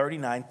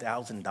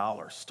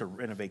 $39,000 to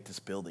renovate this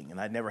building.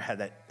 And I never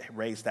had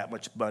raised that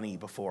much money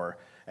before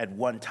at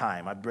one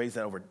time. I'd raised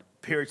that over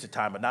periods of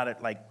time, but not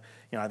at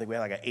I think we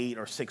had like an 8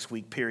 or 6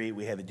 week period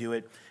we had to do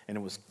it. And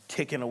it was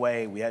ticking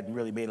away. We hadn't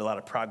really made a lot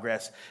of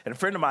progress. And a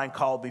friend of mine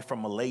called me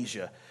from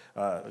Malaysia.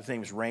 His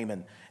name is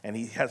Raymond, and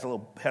he has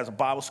a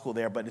Bible school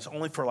there, but it's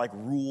only for like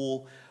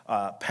rural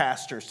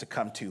pastors to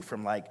come to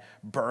from like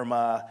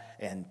Burma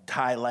and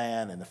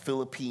Thailand and the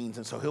Philippines.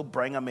 And so he'll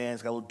bring them in.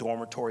 He's got a little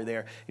dormitory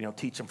there.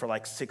 Teach them for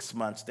like 6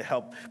 months to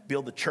help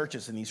build the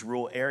churches in these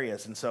rural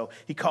areas. And so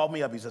he called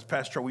me up. He says,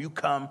 Pastor, will you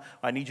come?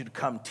 I need you to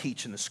come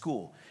teach in the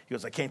school. He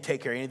goes, I can't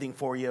take care of anything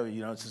for you.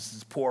 This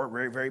is poor,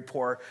 very, very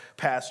poor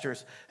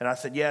pastors. And I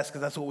said, yes,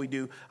 because that's what we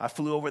do. I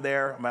flew over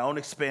there at my own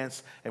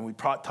expense, and we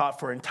taught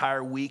for an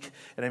entire week.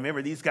 And I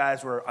remember these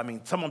guys some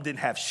of them didn't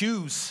have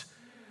shoes.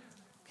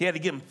 He had to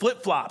give them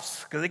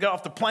flip-flops because they got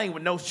off the plane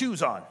with no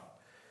shoes on.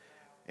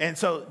 And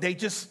so they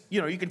just,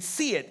 you can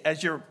see it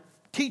as you're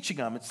teaching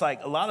them. It's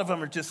like a lot of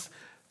them are just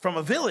from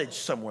a village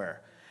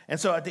somewhere. And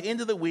so at the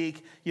end of the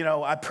week,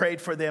 I prayed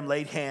for them,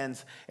 laid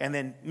hands, and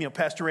then,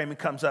 Pastor Raymond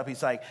comes up.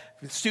 He's like,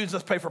 students,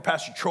 let's pray for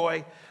Pastor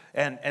Troy.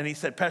 And he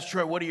said, Pastor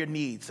Troy, what are your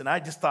needs? And I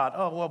just thought,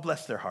 oh, well,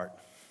 bless their heart.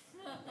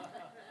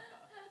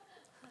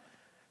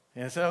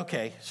 And I said,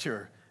 okay,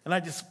 sure. And I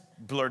just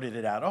blurted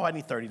it out. Oh, I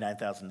need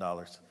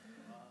 $39,000.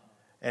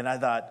 And I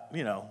thought,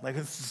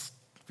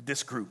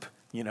 this group,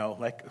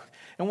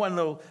 and one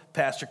little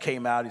pastor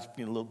came out. He's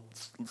a little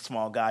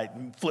small guy,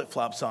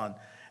 flip-flops on.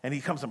 And he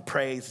comes and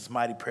prays his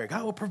mighty prayer.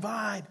 God will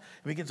provide. And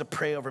he begins to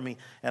pray over me.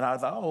 And I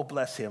thought, oh,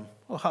 bless him.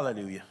 Oh,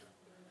 hallelujah.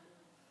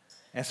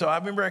 And so I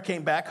remember I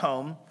came back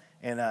home,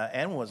 and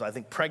Ann was, I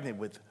think, pregnant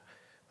with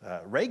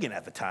Reagan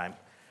at the time.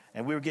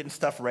 And we were getting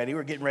stuff ready. We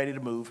were getting ready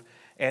to move.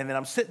 And then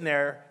I'm sitting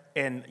there,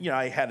 and,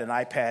 I had an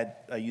iPad.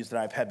 I used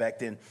an iPad back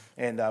then.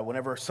 And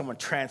whenever someone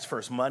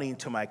transfers money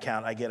into my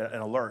account, I get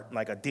an alert,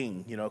 like a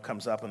ding,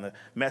 comes up on the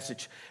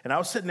message. And I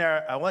was sitting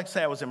there. I like to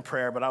say I was in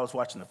prayer, but I was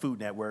watching the Food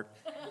Network.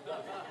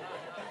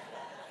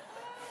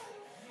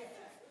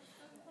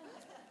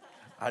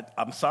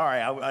 I'm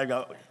sorry.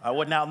 I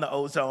wasn't out in the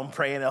ozone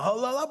praying.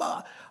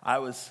 I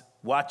was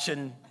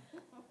watching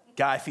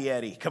Guy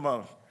Fieri. Come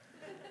on.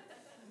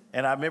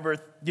 And I remember,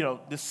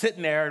 just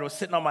sitting there, and it was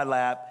sitting on my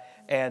lap,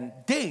 and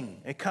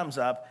ding, it comes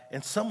up,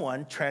 and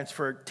someone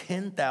transferred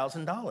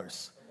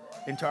 $10,000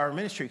 into our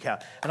ministry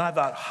account. And I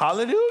thought,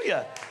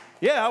 hallelujah.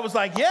 Yeah, I was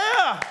like,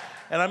 yeah.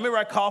 And I remember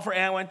I called for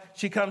Anwin.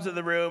 She comes to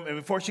the room, and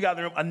before she got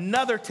in the room,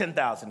 another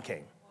 $10,000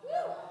 came.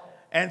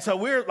 And so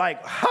we're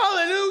like,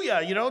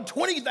 hallelujah,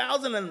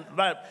 20,000 in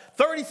about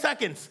 30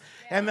 seconds.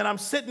 And then I'm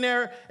sitting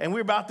there, and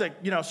we're about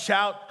to,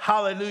 shout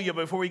hallelujah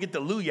before we get the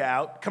luya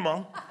out. Come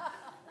on.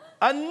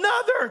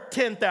 Another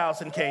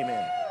 10,000 came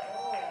in.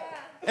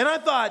 And I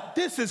thought,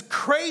 this is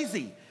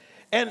crazy.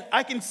 And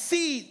I can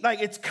see,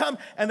 it's come.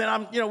 And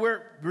then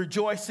we're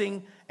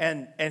rejoicing,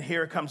 and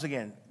here it comes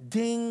again.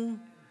 Ding.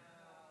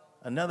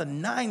 Another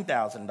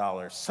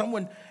 $9,000.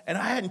 Someone, and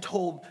I hadn't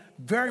told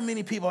very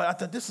many people. I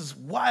thought, this is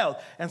wild.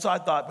 And so I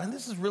thought, man,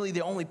 this is really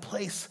the only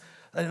place.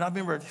 And I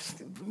remember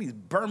these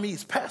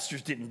Burmese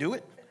pastors didn't do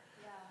it.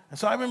 Yeah. And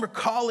so I remember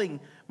calling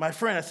my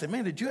friend. I said,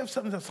 man, did you have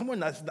something that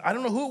someone, I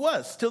don't know who it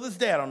was. Till this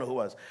day, I don't know who it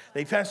was.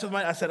 They transferred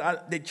money. I said,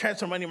 they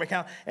transferred money in my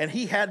account. And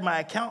he had my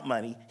account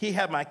money. He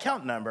had my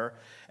account number.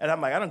 And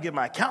I'm like, I don't give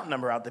my account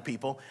number out to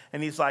people.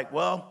 And he's like,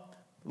 well,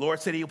 Lord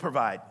said he'll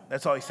provide.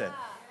 That's all he said.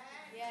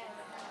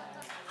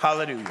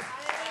 Hallelujah.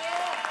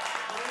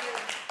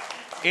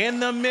 In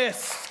the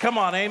midst, come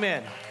on,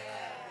 amen.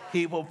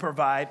 He will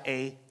provide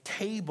a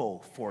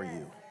table for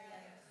you.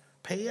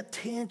 Pay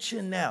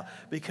attention now,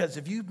 because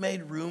if you've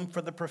made room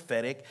for the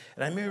prophetic,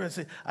 and I remember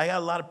I got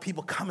a lot of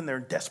people coming there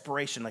in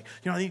desperation, like,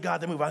 I need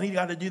God to move. I need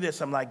God to do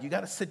this. I'm like, you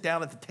got to sit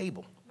down at the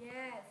table. Yes.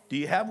 Do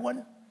you have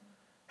one?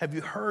 Have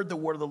you heard the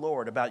word of the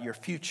Lord about your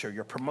future,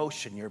 your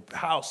promotion, your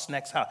house,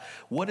 next house?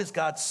 What is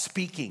God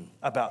speaking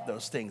about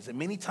those things? And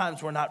many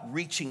times we're not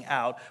reaching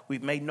out.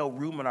 We've made no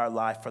room in our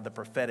life for the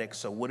prophetic.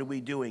 So what are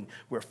we doing?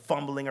 We're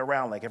fumbling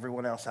around like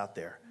everyone else out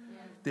there. Yeah.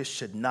 This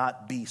should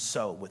not be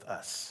so with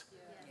us.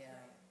 Yeah.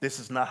 This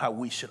is not how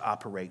we should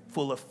operate.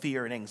 Full of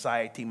fear and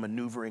anxiety,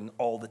 maneuvering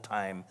all the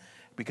time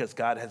because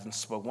God hasn't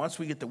spoken. Once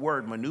we get the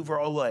word, maneuver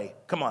ole.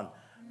 Come on.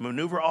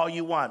 Maneuver all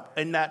you want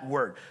in that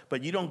word.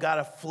 But you don't got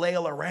to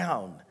flail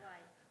around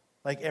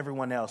like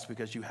everyone else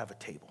because you have a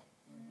table.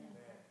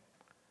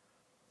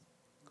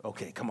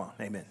 Okay, come on.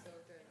 Amen.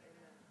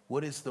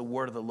 What is the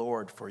word of the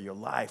Lord for your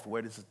life?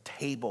 What is the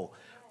table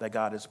that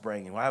God is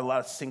bringing? Well, I have a lot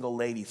of single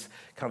ladies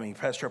coming.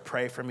 Pastor,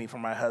 pray for me, for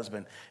my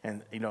husband.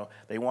 And,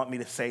 they want me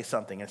to say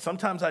something. And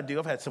sometimes I do.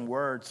 I've had some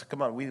words.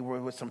 Come on, we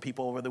were with some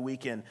people over the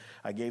weekend.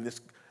 I gave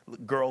this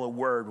girl a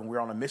word when we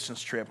were on a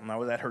missions trip, and I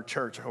was at her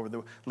church over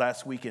the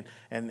last weekend,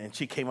 and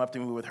she came up to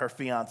me with her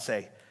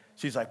fiance.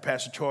 She's like,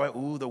 Pastor Troy,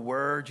 the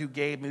word you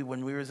gave me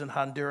when we was in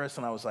Honduras.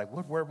 And I was like,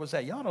 what word was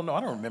that? Y'all don't know.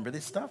 I don't remember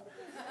this stuff.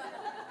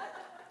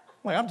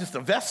 I'm just a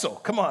vessel.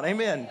 Come on,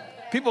 amen.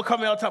 People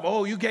come in all the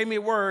time, you gave me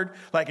a word.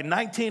 Like in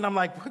 19, I'm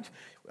like,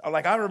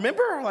 what? I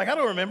remember? I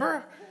don't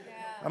remember. Yeah.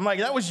 I'm like,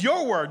 that was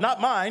your word,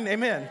 not mine.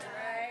 Amen.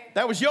 Right.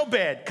 That was your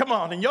bed. Come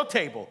on, and your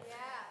table.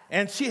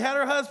 And she had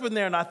her husband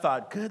there, and I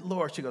thought, good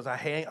Lord. She goes, I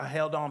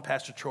held on,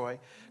 Pastor Troy,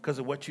 because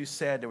of what you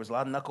said. There was a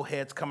lot of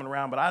knuckleheads coming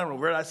around, but I don't know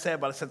what I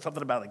said, but I said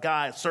something about a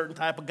guy, a certain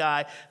type of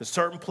guy, a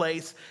certain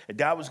place, and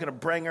God was going to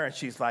bring her, and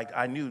she's like,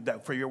 I knew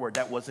that for your word,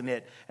 that wasn't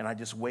it, and I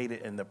just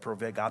waited, and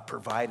God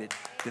provided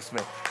this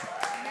man.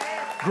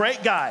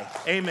 Great guy,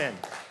 amen.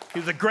 He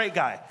was a great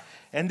guy,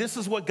 and this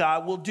is what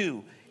God will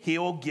do. He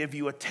will give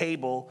you a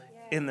table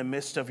in the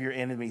midst of your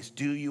enemies.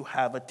 Do you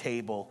have a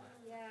table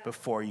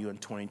before you in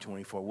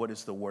 2024? What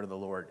is the word of the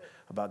Lord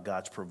about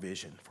God's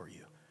provision for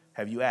you?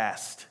 Have you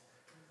asked?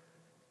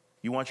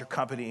 You want your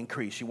company to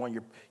increase. You want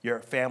your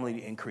family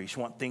to increase.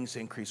 You want things to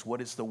increase.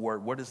 What is the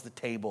word? What is the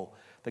table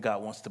that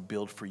God wants to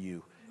build for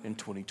you in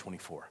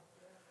 2024?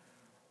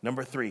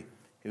 Number 3,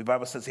 the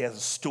Bible says he has a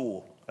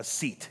stool, a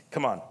seat.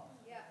 Come on.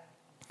 Yeah.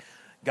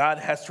 God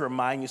has to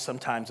remind you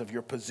sometimes of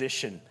your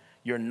position.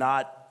 You're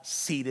not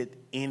seated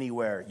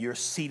anywhere. You're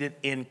seated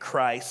in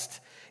Christ.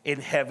 in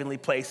heavenly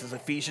places.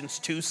 Ephesians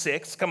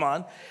 2:6. Come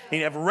on. And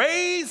you have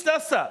raised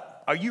us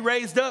up. Are you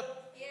raised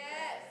up? Yes.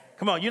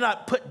 Come on, you're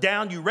not put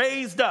down, you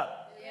raised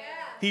up. Yeah.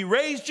 He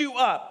raised you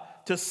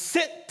up to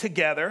sit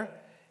together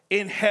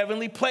in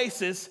heavenly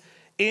places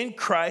in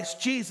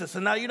Christ Jesus.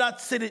 And now you're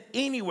not seated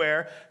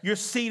anywhere. You're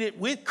seated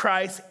with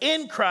Christ,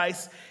 in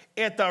Christ,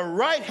 at the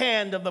right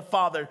hand of the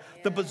Father,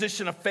 the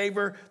position of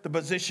favor, the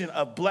position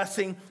of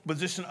blessing,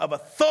 position of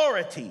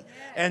authority.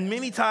 And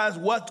many times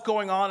what's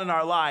going on in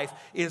our life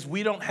is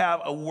we don't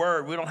have a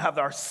word. We don't have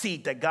our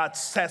seat that God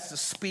says to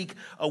speak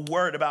a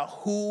word about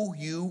who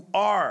you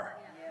are.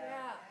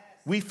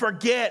 We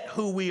forget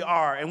who we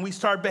are, and we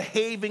start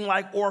behaving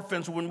like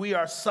orphans when we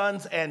are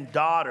sons and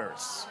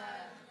daughters.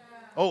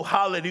 Oh,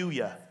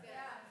 hallelujah.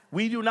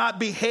 We do not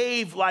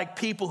behave like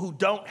people who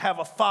don't have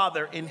a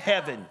father in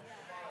heaven.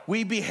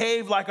 We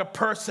behave like a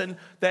person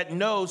that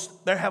knows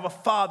they have a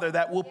father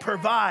that will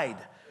provide.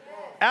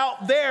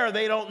 Out there,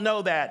 they don't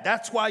know that.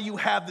 That's why you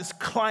have this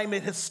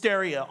climate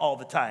hysteria all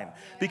the time,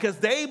 because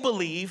they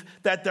believe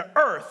that the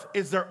earth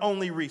is their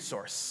only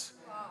resource.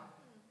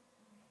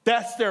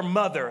 That's their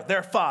mother,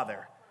 their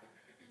father.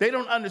 They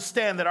don't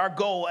understand that our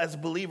goal as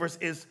believers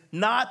is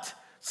not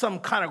some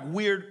kind of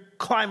weird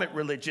climate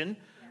religion,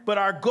 but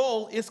our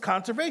goal is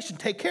conservation.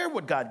 Take care of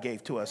what God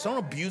gave to us. Don't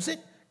abuse it.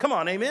 Come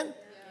on, amen?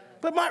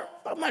 But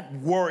I'm not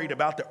worried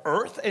about the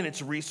earth and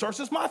its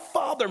resources. My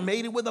Father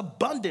made it with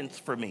abundance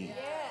for me.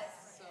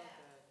 Yes.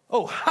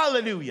 Oh,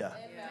 hallelujah.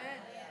 Amen.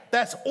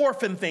 That's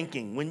orphan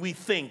thinking when we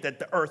think that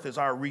the earth is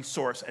our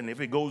resource, and if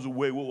it goes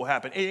away, what will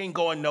happen? It ain't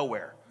going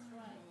nowhere.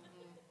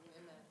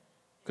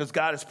 Because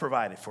God has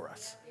provided for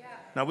us. Yeah.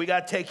 Now, we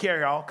got to take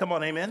care, y'all. Come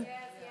on, amen? Yes.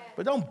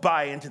 But don't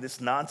buy into this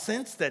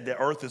nonsense that the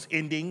earth is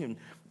ending.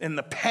 And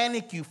the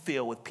panic you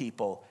feel with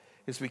people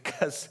is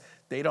because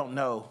they don't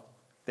know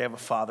they have a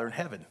Father in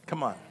heaven.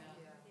 Come on.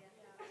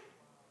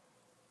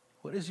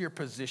 What is your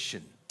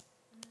position?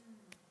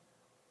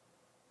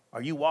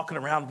 Are you walking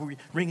around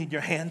wringing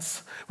your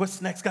hands? What's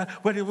next, God?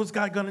 What's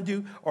God going to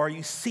do? Or are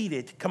you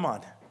seated, come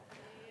on,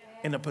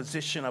 in a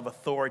position of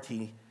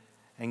authority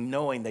and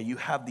knowing that you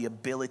have the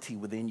ability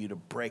within you to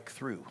break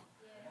through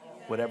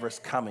whatever's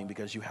coming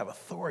because you have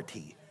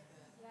authority?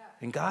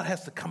 And God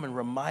has to come and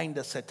remind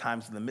us at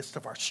times in the midst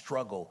of our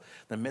struggle,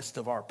 the midst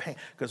of our pain,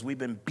 because we've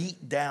been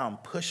beat down,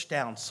 pushed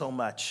down so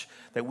much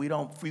that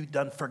we've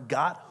done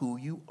forgot who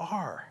you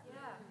are. Yeah.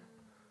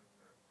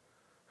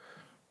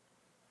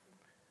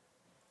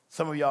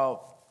 Some of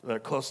y'all that are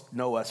close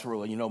know us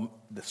really. You know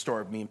the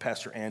story of me and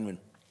Pastor Ann.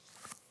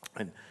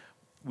 And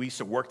we used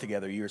to work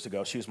together years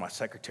ago. She was my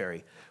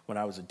secretary when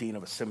I was a dean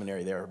of a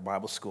seminary there at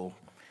Bible school.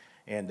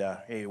 And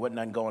hey, wasn't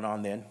nothing going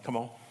on then. Come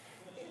on.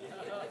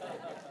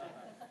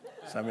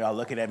 Some of y'all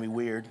looking at me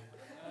weird.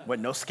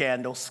 Wasn't no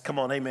scandals. Come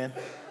on, amen.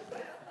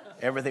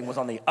 Everything was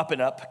on the up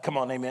and up. Come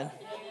on, amen.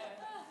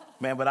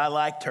 Man, but I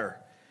liked her.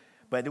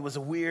 But it was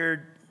a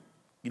weird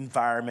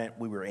environment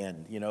we were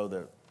in, you know,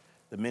 the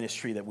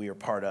ministry that we were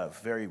part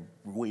of. Very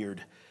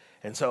weird.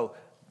 And so,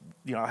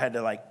 you know, I had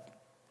to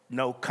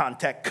no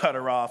contact, cut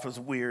her off. It was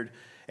weird.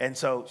 And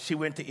so she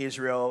went to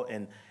Israel,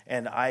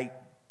 and I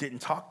didn't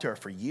talk to her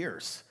for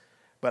years.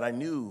 But I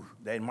knew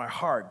that in my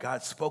heart,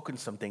 God's spoken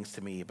some things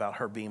to me about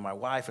her being my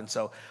wife. And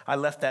so I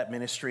left that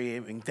ministry.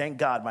 And thank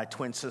God my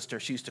twin sister,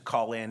 she used to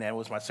call in and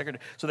was my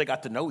secretary. So they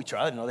got to know each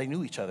other. I didn't know they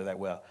knew each other that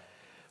well.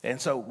 And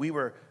so we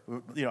were,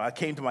 you know, I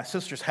came to my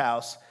sister's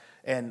house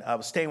and I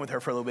was staying with her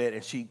for a little bit.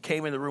 And she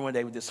came in the room one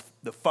day with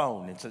the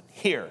phone and said,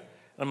 here. And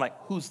I'm like,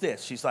 who's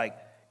this? She's like,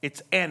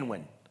 it's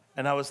Anwin.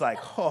 And I was like,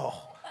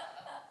 oh.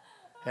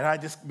 And I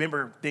just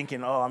remember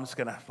thinking, oh, I'm just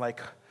going to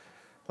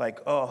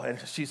and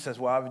she says,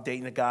 well, I've been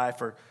dating a guy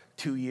for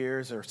 2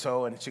 years or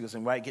so. And she goes,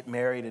 and right, get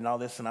married and all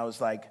this. And I was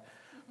like,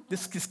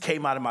 this just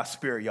came out of my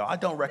spirit, y'all. I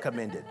don't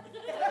recommend it.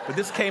 But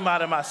this came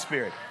out of my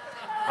spirit.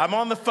 I'm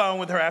on the phone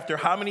with her after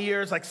how many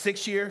years? Like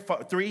 6 years,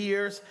 3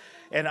 years.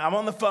 And I'm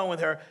on the phone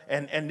with her.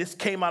 And this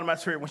came out of my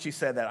spirit when she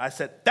said that. I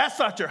said, that's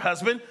not your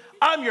husband.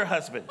 I'm your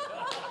husband.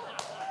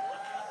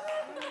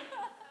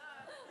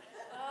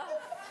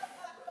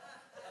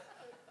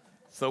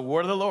 So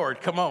word of the Lord,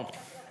 come on.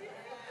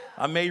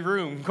 I made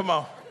room. Come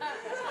on.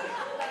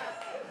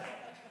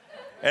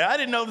 And I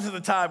didn't know this at the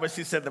time, but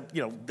she said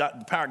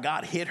the power of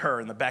God hit her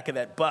in the back of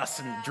that bus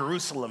in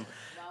Jerusalem.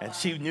 And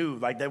she knew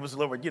that was the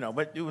Lord,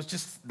 but it was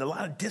just a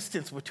lot of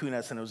distance between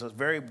us. And it was a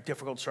very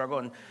difficult struggle.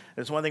 And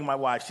there's one thing, my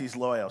wife, she's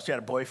loyal. She had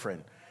a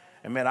boyfriend.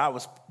 And man, I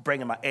was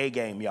bringing my A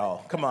game,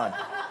 y'all. Come on.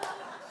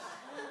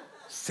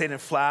 Sending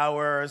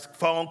flowers,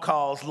 phone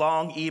calls,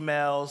 long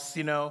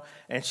emails,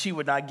 and she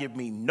would not give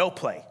me no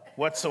play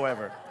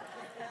whatsoever.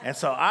 And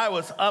so I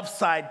was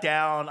upside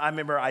down. I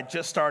remember I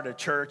just started a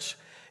church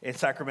in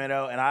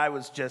Sacramento, and I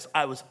was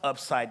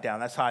upside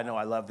down. That's how I know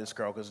I love this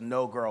girl, because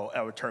no girl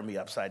ever turned me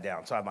upside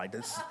down. So I'm like,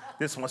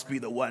 this must be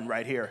the one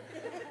right here.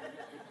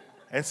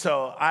 And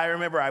so I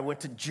remember I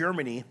went to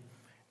Germany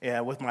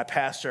with my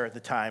pastor at the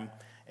time,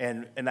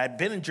 and I'd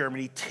been in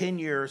Germany 10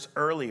 years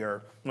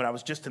earlier when I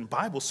was just in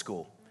Bible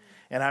school.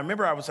 And I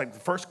remember I was like, the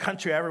first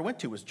country I ever went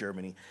to was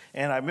Germany.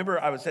 And I remember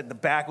I was at the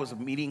back, was a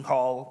meeting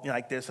hall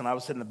like this, and I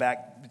was sitting in the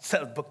back,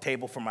 set a book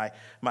table for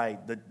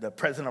the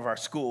president of our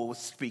school was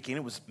speaking.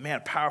 It was, man, a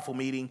powerful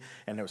meeting,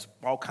 and there was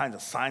all kinds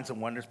of signs and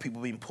wonders,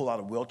 people being pulled out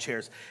of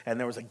wheelchairs. And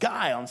there was a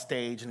guy on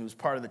stage, and he was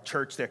part of the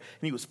church there,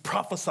 and he was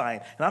prophesying.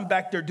 And I'm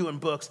back there doing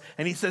books,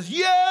 and he says,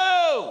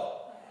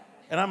 "Yo!"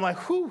 And I'm like,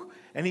 whew.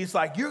 And he's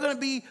like, "You're going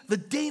to be the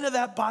dean of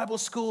that Bible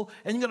school,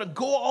 and you're going to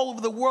go all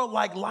over the world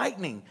like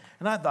lightning."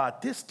 And I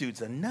thought, this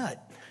dude's a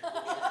nut.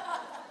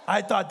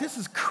 I thought, this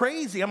is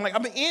crazy. I'm like,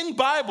 I'm in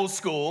Bible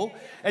school,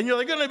 and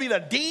you're going to be the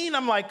dean?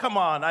 I'm like, come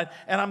on. And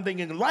I'm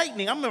thinking,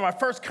 lightning, I'm in my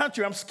first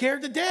country. I'm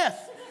scared to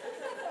death.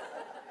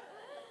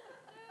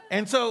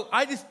 And so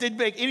I just didn't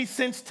make any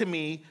sense to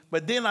me.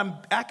 But then I'm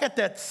back at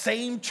that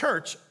same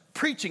church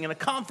preaching in a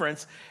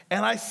conference,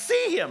 and I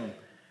see him.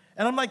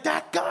 And I'm like,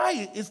 that's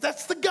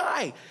the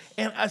guy.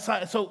 And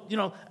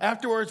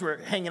afterwards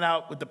we're hanging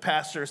out with the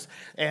pastors.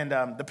 And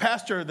the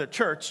pastor of the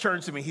church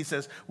turns to me. He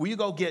says, "Will you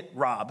go get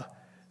Rob?"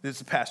 This is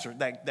the pastor,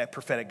 that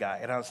prophetic guy.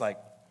 And I was like,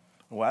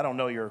 "Well, I don't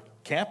know your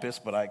campus,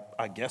 but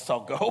I guess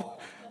I'll go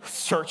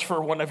search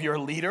for one of your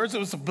leaders." It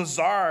was a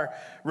bizarre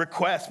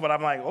request, but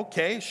I'm like,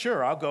 okay,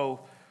 sure. I'll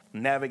go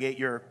navigate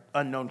your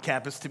unknown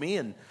campus to me.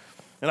 And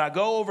I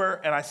go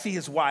over and I see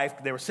his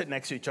wife. They were sitting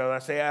next to each other. I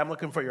say, "I'm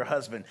looking for your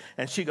husband."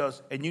 And she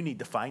goes, "And you need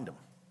to find him."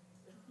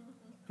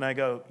 And I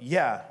go,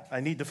 "Yeah,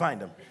 I need to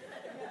find him."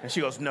 And she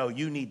goes, "No,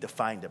 you need to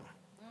find him."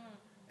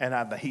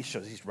 And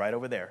he's right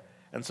over there.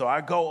 And so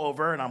I go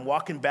over and I'm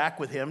walking back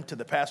with him to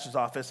the pastor's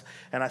office.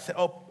 And I said,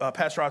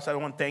 Pastor Ross, I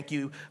want to thank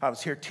you. I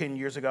was here 10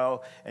 years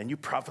ago and you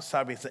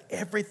prophesied me. He said,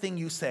 everything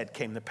you said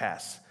came to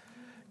pass.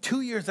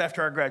 2 years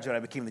after I graduated, I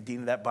became the dean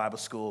of that Bible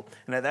school.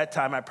 And at that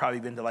time, I'd probably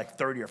been to like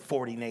 30 or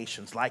 40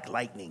 nations, like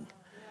lightning.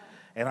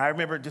 And I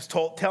remember just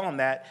telling him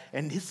that.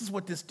 And this is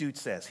what this dude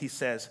says. He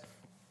says,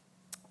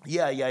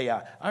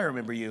 yeah, I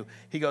remember you.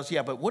 He goes,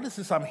 "Yeah, but what is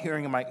this I'm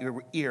hearing in my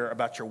ear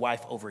about your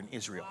wife over in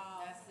Israel?"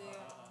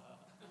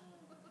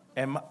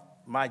 And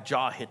my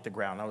jaw hit the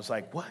ground. I was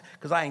like, what?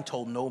 Because I ain't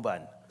told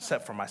nobody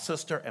except for my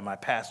sister and my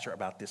pastor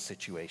about this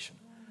situation.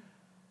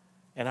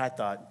 And I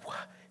thought, what?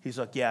 He's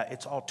like, "Yeah,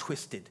 it's all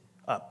twisted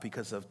up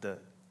because of the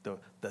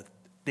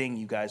thing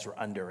you guys were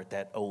under at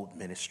that old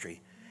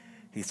ministry."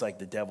 He's like,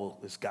 "The devil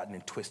has gotten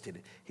it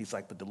twisted." He's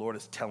like, "But the Lord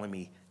is telling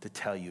me to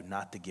tell you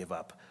not to give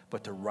up,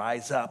 but to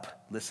rise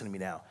up." Listen to me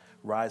now.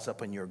 Rise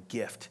up in your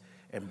gift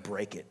and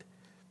break it.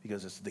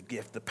 Because it's the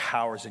gift, the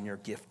power's in your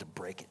gift to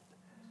break it.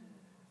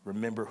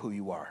 Remember who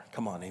you are.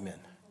 Come on, amen.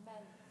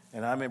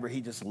 And I remember he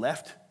just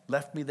left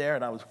me there,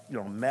 and I was,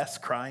 a mess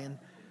crying.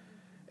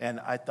 And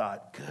I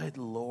thought, good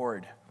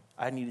Lord,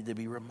 I needed to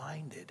be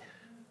reminded.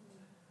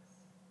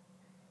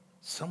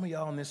 Some of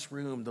y'all in this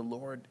room, the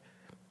Lord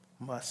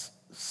must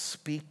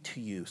speak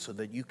to you so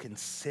that you can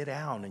sit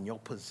down in your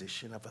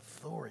position of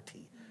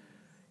authority.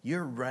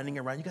 You're running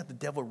around. You got the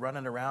devil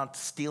running around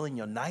stealing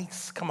your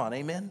nights. Come on,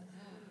 amen.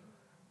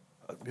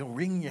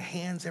 Wringing your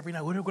hands every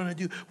night. What are we going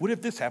to do? What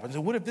if this happens?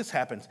 And what if this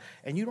happens?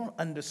 And you don't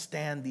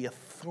understand the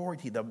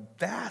authority, the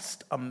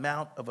vast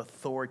amount of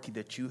authority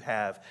that you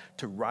have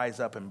to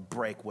rise up and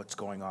break what's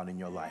going on in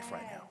your life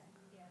right now.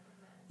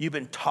 You've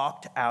been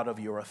talked out of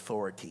your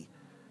authority.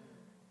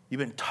 You've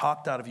been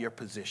talked out of your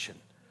position.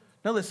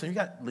 Now listen, you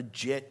got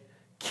legit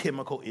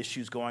chemical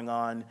issues going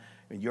on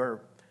and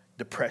your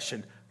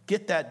depression.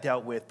 Get that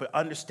dealt with, but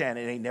understand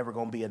it ain't never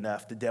going to be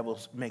enough. The devil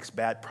makes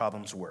bad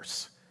problems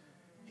worse.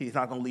 He's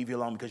not going to leave you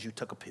alone because you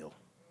took a pill.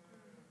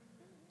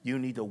 You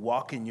need to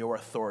walk in your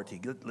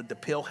authority. Let the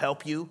pill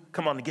help you.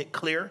 Come on, to get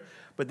clear.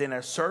 But then at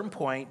a certain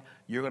point,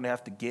 you're going to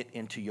have to get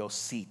into your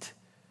seat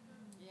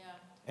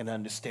and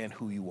understand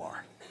who you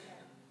are.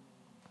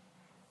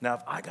 Now,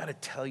 if I got to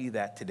tell you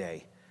that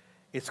today,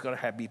 it's going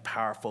to be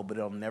powerful, but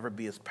it'll never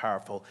be as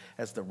powerful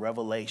as the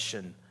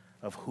revelation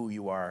of who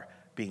you are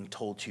being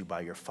told to you by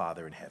your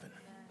Father in heaven.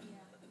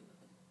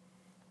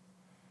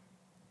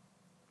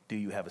 Do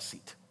you have a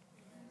seat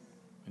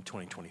in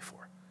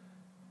 2024?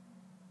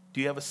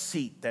 Do you have a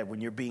seat that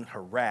when you're being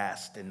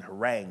harassed and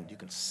harangued, you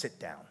can sit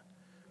down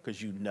because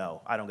you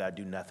know, I don't got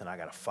to do nothing. I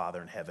got a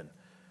Father in heaven.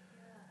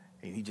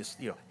 And he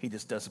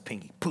just does a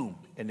pinky, boom,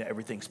 and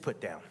everything's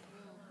put down.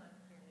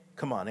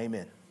 Come on,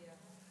 amen.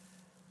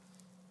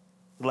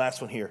 The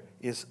last one here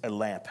is a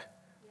lamp.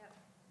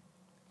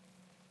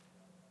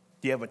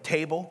 Do you have a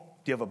table?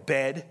 Do you have a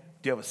bed?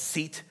 Do you have a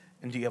seat?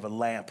 And do you have a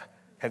lamp?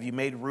 Have you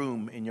made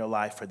room in your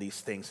life for these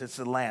things? It's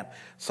a lamp.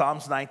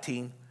 Psalms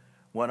 19,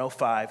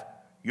 105.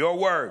 Your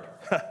word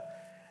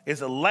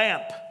is a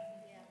lamp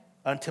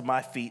unto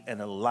my feet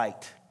and a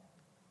light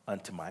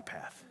unto my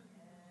path.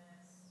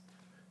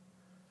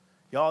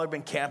 Y'all ever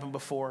been camping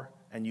before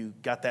and you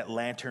got that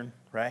lantern,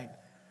 right?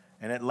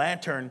 And that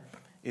lantern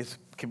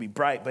can be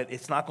bright, but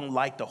it's not going to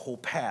light the whole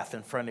path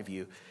in front of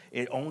you.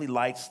 It only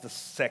lights the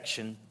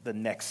section, the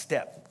next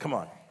step. Come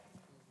on.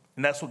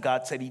 And that's what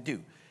God said he'd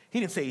do. He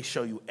didn't say he'd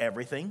show you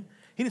everything.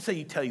 He He didn't say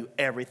he tell you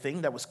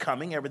everything that was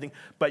coming, everything,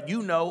 but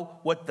you know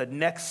what the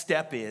next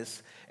step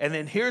is. And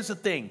then here's the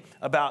thing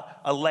about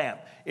a lamp.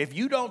 If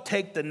you don't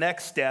take the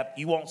next step,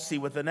 you won't see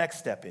what the next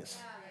step is.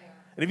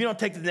 And if you don't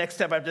take the next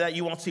step after that,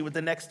 you won't see what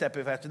the next step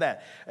is after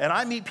that. And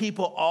I meet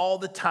people all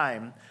the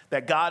time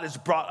that God has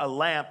brought a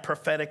lamp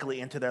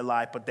prophetically into their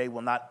life, but they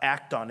will not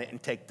act on it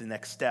and take the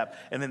next step.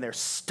 And then they're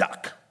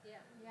stuck.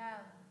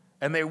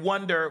 And they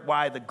wonder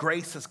why the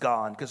grace is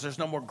gone, because there's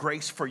no more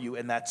grace for you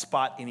in that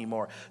spot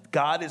anymore.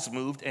 God is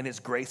moved, and his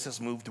grace is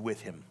moved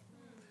with him.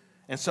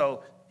 And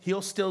so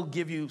he'll still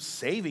give you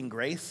saving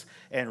grace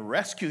and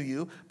rescue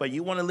you, but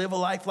you want to live a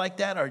life like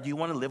that, or do you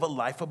want to live a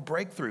life of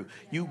breakthrough?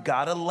 You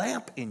got a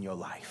lamp in your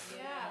life.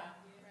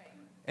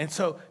 And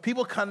so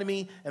people come to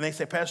me, and they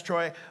say, Pastor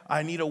Troy,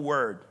 I need a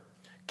word.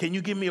 Can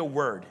you give me a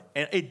word?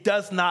 And it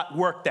does not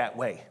work that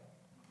way.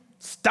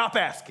 Stop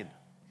asking.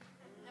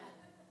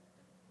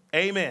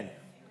 Amen.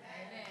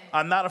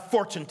 I'm not a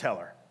fortune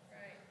teller.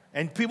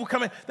 And people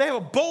come in, they have a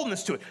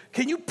boldness to it.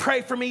 Can you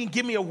pray for me and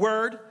give me a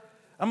word?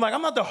 I'm like,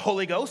 I'm not the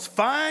Holy Ghost.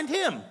 Find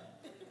him.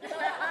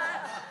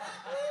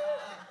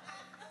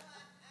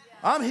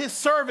 I'm his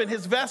servant,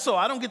 his vessel.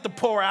 I don't get to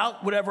pour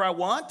out whatever I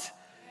want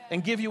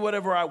and give you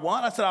whatever I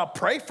want. I said, I'll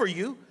pray for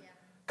you.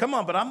 Come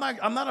on, but I'm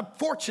not a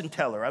fortune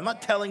teller. I'm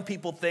not telling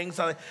people things.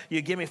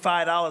 You give me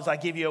 $5, I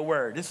give you a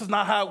word. This is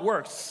not how it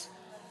works.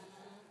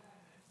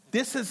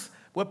 This is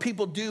what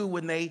people do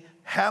when they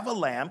have a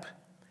lamp,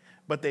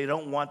 but they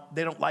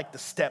don't like the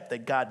step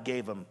that God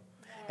gave them.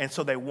 And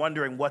so they're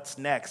wondering what's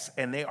next,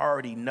 and they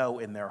already know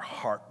in their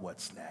heart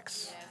what's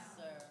next. Yes,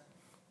 sir.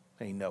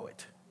 They know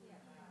it.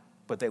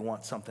 But they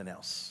want something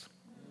else.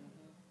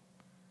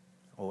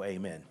 Oh,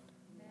 amen.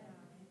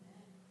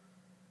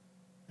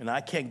 And I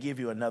can't give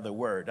you another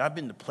word. I've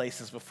been to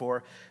places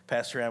before.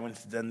 Pastor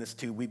Edwin's done this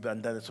too. We've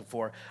done this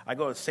before. I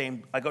go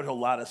to a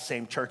lot of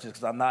same churches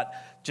because I'm not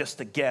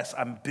just a guest.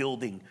 I'm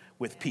building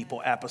with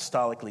people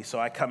apostolically. So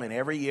I come in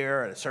every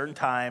year at a certain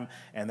time,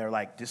 and they're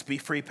like, just be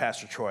free,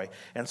 Pastor Troy.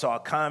 And so I'll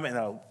come, and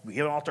I'll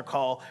get an altar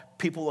call.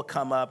 People will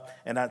come up,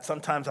 and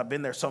sometimes I've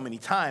been there so many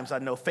times, I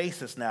know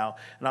faces now,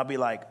 and I'll be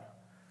like,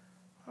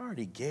 I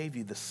already gave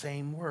you the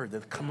same word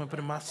that's come up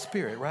in my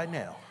spirit right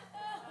now.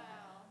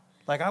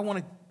 Like, I want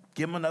to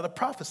give them another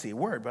prophecy, a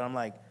word. But I'm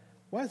like,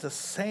 why is the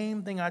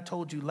same thing I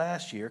told you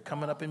last year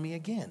coming up in me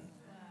again?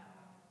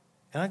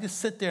 And I just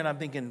sit there and I'm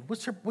thinking,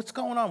 what's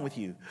going on with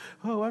you?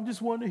 Oh, I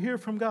just want to hear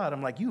from God.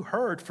 I'm like, you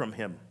heard from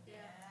him,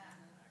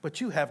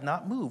 but you have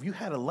not moved. You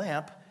had a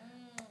lamp.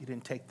 You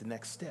didn't take the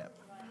next step.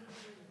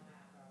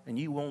 And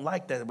you won't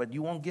like that, but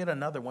you won't get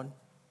another one.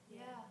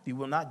 You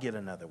will not get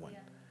another one.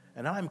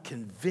 And I'm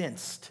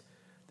convinced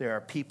there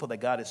are people that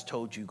God has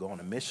told you go on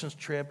a missions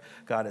trip.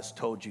 God has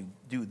told you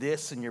do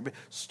this and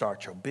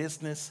start your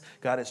business.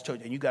 God has told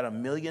you, and you got a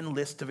million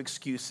list of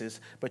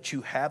excuses, but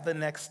you have the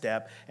next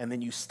step, and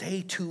then you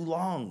stay too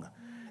long.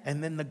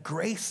 And then the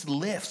grace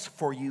lifts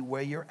for you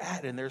where you're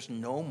at, and there's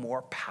no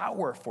more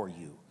power for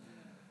you.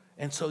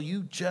 And so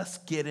you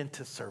just get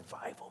into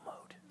survival mode.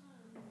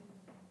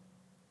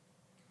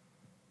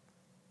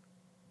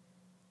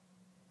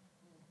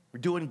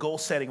 We're doing goal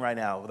setting right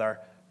now with our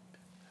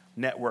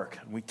network.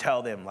 We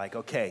tell them, like,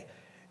 okay,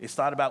 it's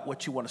not about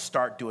what you want to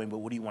start doing, but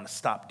what do you want to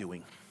stop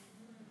doing?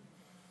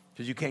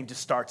 Because you can't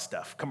just start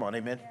stuff. Come on,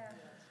 amen?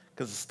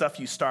 Because the stuff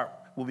you start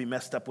will be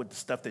messed up with the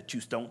stuff that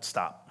you don't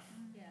stop.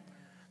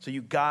 So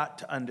you got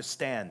to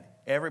understand,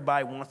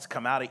 everybody wants to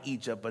come out of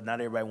Egypt, but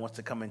not everybody wants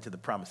to come into the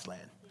promised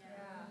land.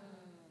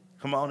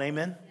 Come on,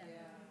 amen?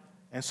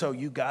 And so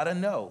you got to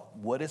know,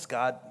 what does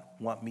God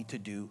want me to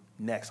do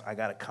next? I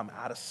got to come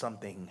out of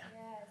something.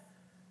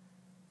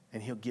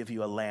 And he'll give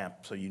you a lamp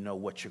so you know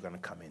what you're going to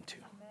come into.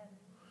 Amen.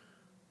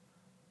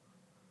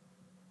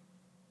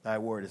 Thy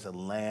word is a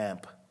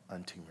lamp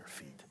unto your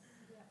feet.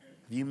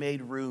 Have you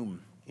made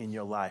room in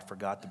your life for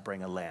God to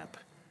bring a lamp?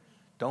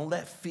 Don't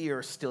let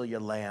fear steal your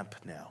lamp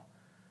now.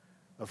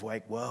 Of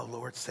like, well,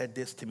 Lord said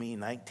this to me in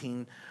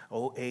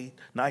 1908,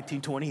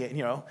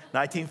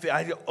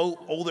 1928,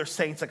 older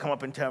saints that come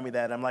up and tell me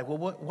that. I'm like,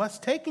 well, what's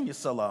taking you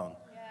so long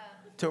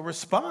to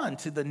respond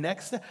to the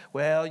next step?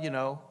 Well,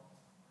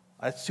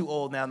 it's too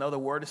old now. No, the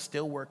word is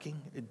still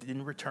working. It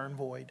didn't return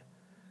void.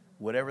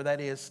 Whatever that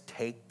is,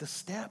 take the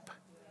step.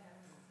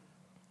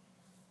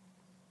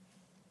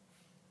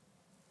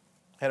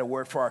 Had a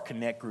word for our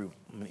Connect group.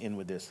 I'm going to end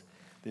with this.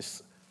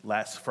 This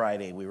last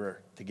Friday, we were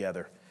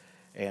together.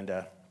 And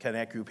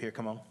Connect group here,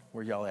 come on.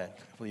 Where y'all at?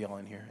 Where y'all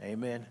in here?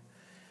 Amen.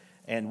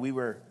 And we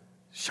were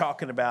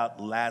talking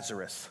about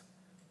Lazarus.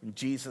 When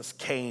Jesus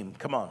came.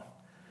 Come on.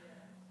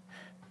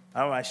 I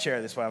don't want to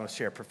share this, but I'm going to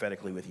share it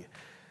prophetically with you.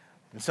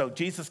 And so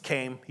Jesus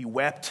came, he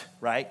wept,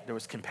 right? There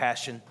was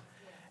compassion.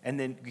 And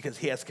then because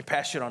he has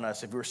compassion on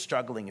us, if we're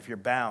struggling, if you're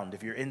bound,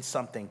 if you're in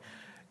something,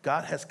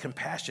 God has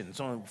compassion. It's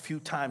only a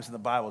few times in the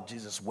Bible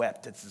Jesus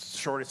wept. It's the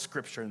shortest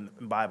scripture in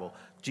the Bible.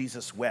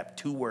 Jesus wept,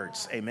 2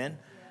 words, amen?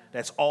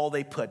 That's all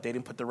they put. They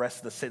didn't put the rest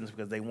of the sentence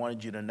because they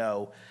wanted you to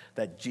know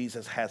that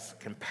Jesus has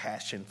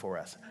compassion for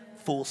us.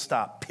 Full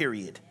stop,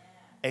 period.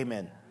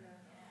 Amen.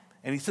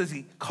 And he says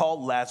he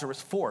called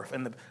Lazarus forth.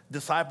 And the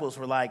disciples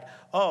were like,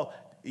 oh,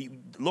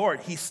 Lord,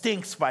 he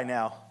stinks by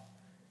now.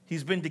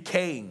 He's been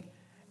decaying.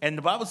 And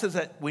the Bible says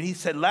that when he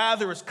said,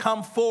 Lazarus,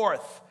 come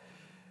forth,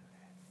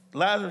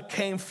 Lazarus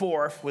came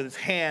forth with his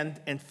hand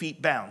and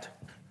feet bound.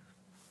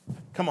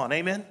 Come on,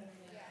 amen?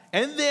 Yeah.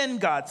 And then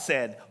God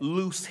said,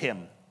 loose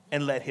him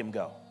and let him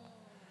go.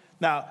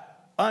 Now,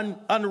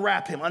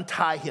 unwrap him,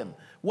 untie him.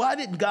 Why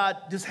didn't God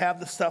just have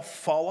the stuff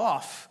fall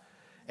off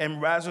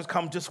and Lazarus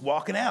come just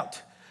walking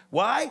out?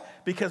 Why?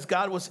 Because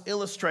God was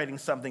illustrating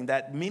something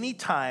that many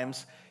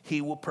times he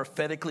will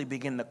prophetically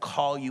begin to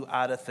call you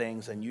out of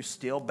things and you're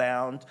still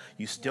bound.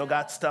 You still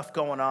got stuff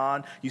going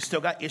on. You still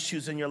got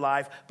issues in your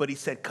life. But he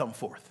said, come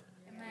forth.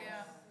 Yeah.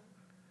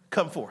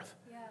 Come forth.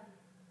 Yeah.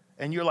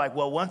 And you're like,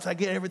 well, once I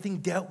get everything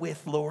dealt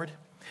with, Lord,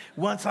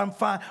 once I'm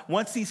fine,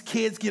 once these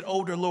kids get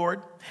older,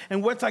 Lord,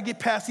 and once I get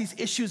past these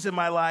issues in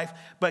my life,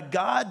 but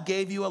God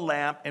gave you a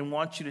lamp and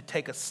wants you to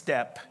take a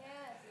step.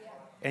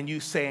 And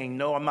you saying,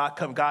 no, I'm not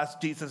coming.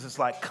 Jesus is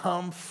like,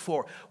 come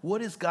forth.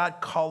 What is God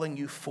calling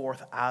you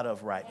forth out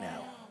of right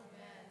now?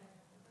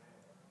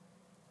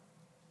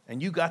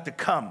 And you got to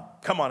come.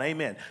 Come on,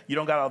 amen. You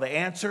don't got all the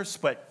answers,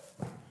 but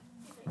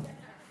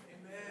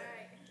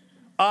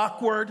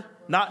awkward,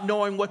 not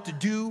knowing what to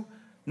do,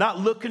 not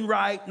looking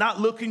right, not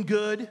looking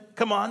good.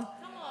 Come on.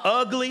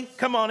 Ugly.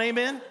 Come on,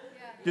 amen.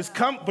 Just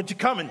come, but you're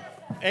coming.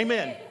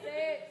 Amen.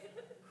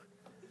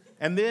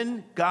 And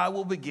then God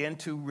will begin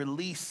to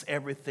release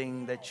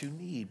everything that you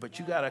need. But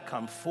you got to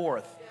come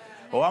forth.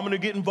 Oh, I'm going to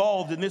get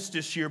involved in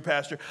this year,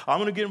 Pastor. I'm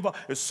going to get involved.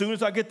 As soon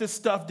as I get this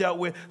stuff dealt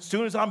with, as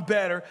soon as I'm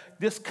better,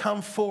 just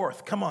come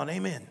forth. Come on,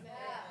 amen.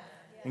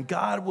 And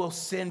God will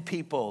send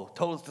people,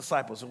 told his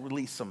disciples,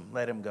 release them,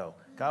 let him go.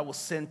 God will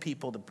send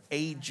people to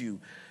aid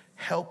you,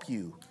 help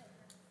you.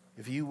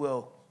 If you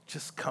will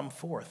just come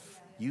forth,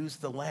 use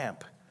the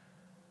lamp.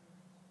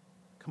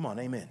 Come on,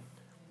 amen.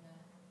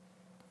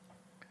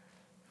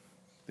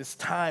 This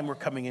time we're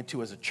coming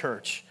into as a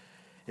church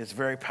is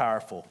very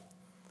powerful.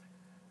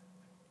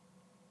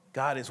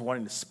 God is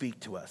wanting to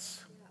speak to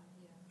us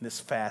in this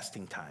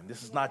fasting time.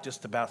 This is not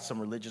just about some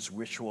religious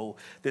ritual.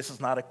 This is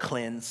not a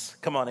cleanse.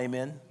 Come on,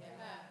 amen.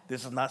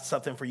 This is not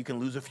something for you can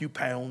lose a few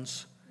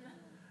pounds.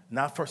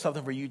 Not for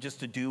something for you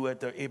just to do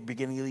at the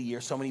beginning of the year.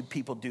 So many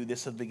people do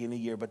this at the beginning of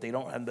the year, but they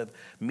don't have the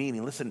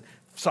meaning. Listen,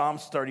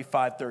 Psalms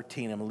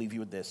 35:13, I'm going to leave you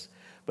with this.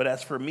 But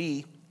as for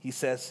me, he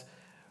says,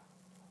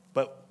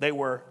 but they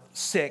were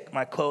sick,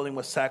 my clothing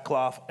was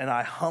sackcloth, and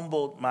I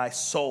humbled my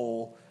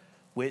soul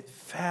with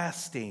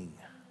fasting.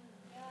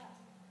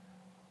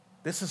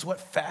 This is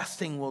what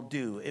fasting will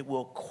do. It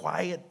will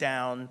quiet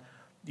down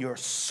your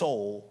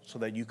soul so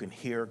that you can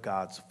hear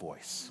God's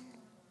voice.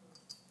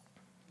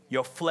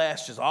 Your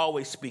flesh is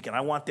always speaking,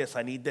 I want this,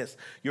 I need this.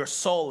 Your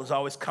soul is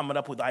always coming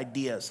up with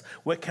ideas.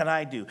 What can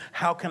I do?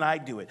 How can I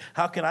do it?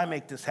 How can I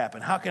make this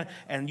happen?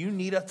 And you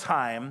need a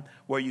time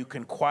where you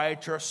can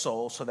quiet your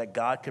soul so that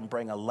God can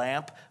bring a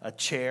lamp, a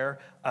chair,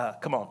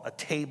 a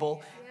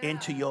table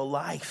into your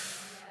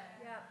life.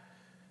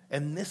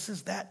 And this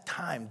is that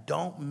time.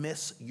 Don't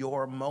miss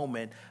your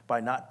moment by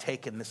not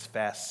taking this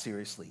fast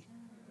seriously.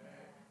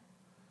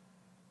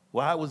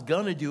 Well, I was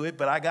going to do it,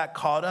 but I got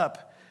caught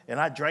up. And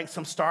I drank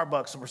some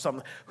Starbucks or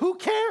something. Who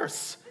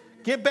cares?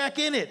 Get back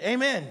in it.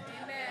 Amen.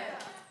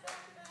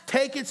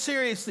 Take it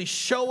seriously.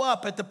 Show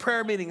up at the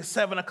prayer meeting at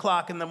 7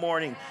 o'clock in the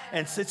morning.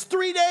 And it's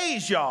 3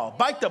 days, y'all.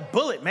 Bite the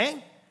bullet,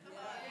 man.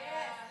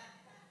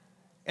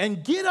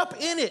 And get up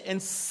in it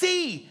and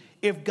see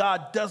if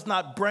God does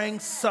not bring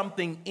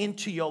something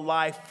into your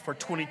life for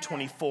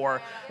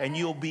 2024 and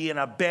you'll be in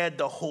a bed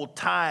the whole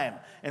time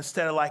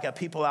instead of like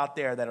people out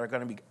there that are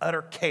going to be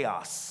utter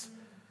chaos.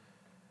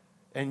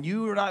 And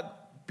you are not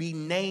be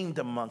named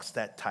amongst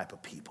that type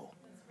of people.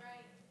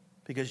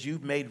 Because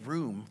you've made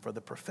room for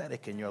the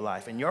prophetic in your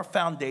life. And your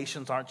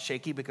foundations aren't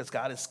shaky because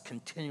God is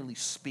continually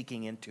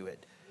speaking into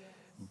it,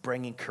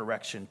 bringing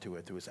correction to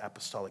it through his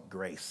apostolic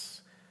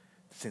grace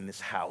that's in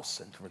this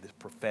house and for this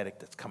prophetic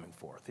that's coming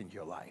forth in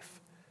your life.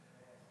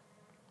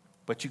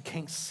 But you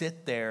can't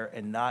sit there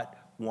and not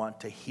want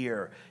to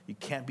hear. You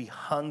can't be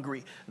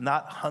hungry,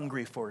 not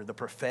hungry for the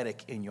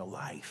prophetic in your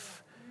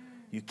life.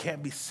 You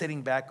can't be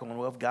sitting back going,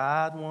 well, if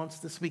God wants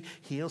to speak,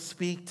 he'll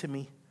speak to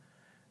me.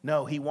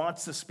 No, he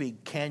wants to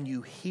speak. Can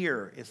you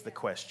hear is the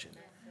question.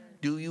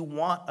 Do you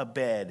want a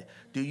bed?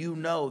 Do you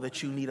know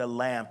that you need a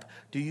lamp?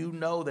 Do you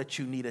know that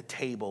you need a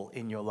table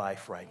in your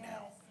life right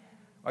now?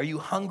 Are you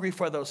hungry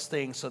for those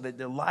things so that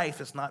your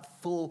life is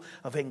not full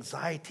of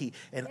anxiety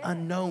and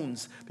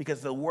unknowns?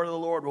 Because the word of the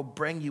Lord will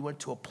bring you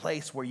into a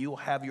place where you'll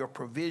have your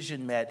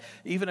provision met.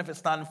 Even if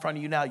it's not in front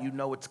of you now, you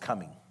know it's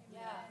coming.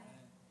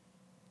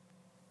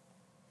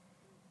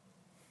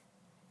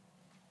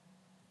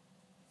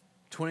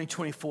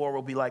 2024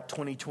 will be like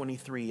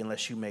 2023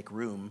 unless you make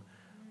room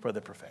for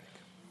the prophetic.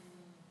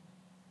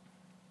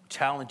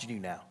 Challenging you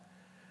now.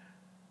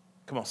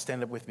 Come on,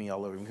 stand up with me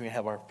all over. We're going to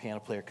have our piano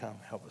player come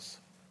help us.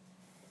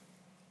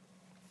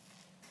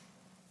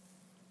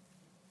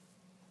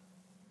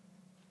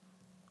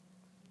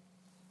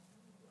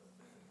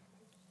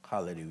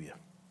 Hallelujah.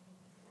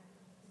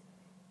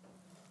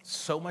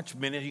 so much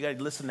ministry. You got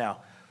to listen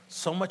now.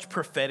 So much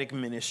prophetic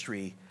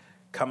ministry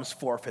comes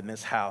forth in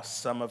this house.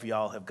 Some of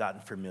y'all have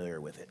gotten familiar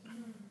with it.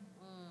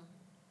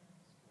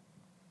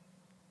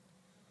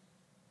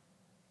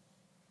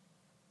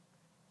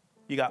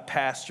 You got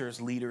pastors,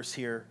 leaders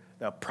here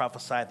that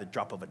prophesy at the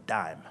drop of a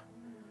dime.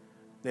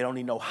 They don't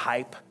need no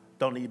hype.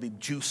 Don't need to be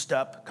juiced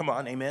up. Come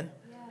on, amen?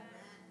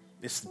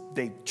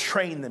 They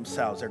train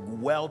themselves. They're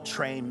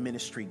well-trained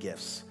ministry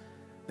gifts.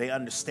 They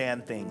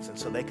understand things. And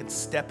so they can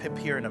step up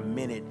here in a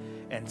minute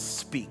and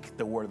speak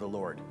the word of the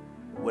Lord.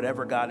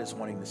 Whatever God is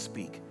wanting to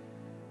speak.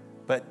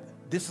 But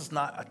this is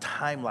not a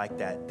time like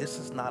that. This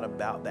is not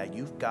about that.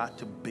 You've got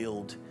to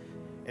build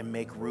and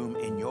make room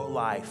in your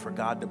life for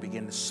God to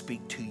begin to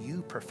speak to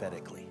you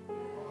prophetically.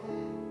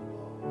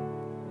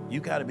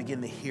 You got to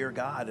begin to hear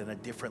God at a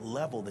different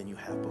level than you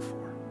have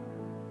before.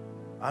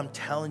 I'm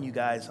telling you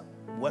guys,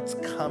 what's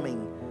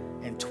coming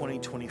in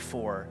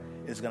 2024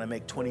 is going to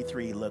make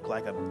 23 look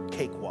like a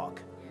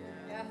cakewalk.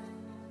 Yeah.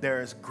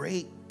 There is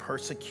great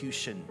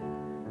persecution.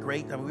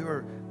 We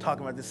were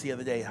talking about this the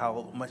other day,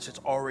 how much it's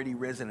already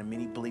risen and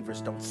many believers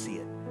don't see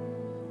it.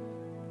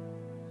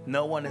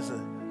 No one is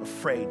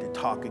afraid to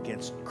talk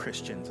against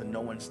Christians, and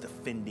no one's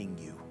defending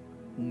you.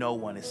 No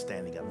one is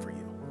standing up for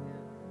you.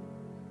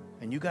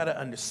 And you got to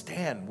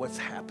understand what's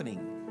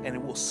happening, and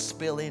it will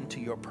spill into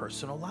your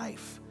personal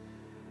life.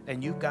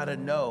 And you've got to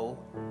know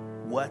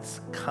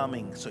what's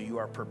coming so you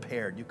are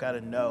prepared. You've got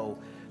to know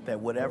that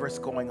whatever's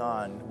going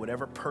on,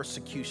 whatever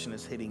persecution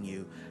is hitting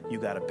you, you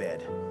got a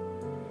bed.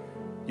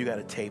 You got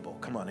a table.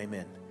 Come on,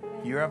 amen.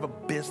 You have a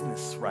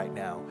business right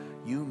now.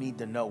 You need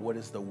to know what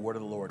is the word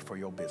of the Lord for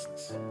your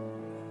business.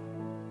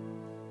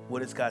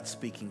 What is God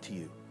speaking to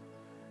you?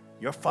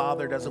 Your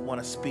Father doesn't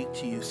want to speak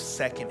to you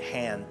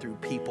secondhand through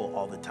people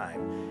all the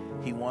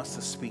time. He wants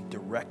to speak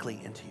directly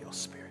into your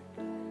spirit.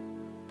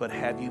 But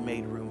have you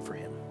made room for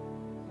him?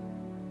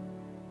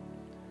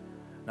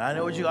 Now, I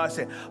know what you guys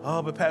say.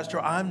 Oh, but Pastor,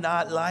 I'm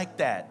not like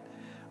that.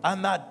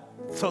 I'm not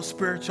so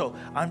spiritual.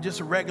 I'm just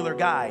a regular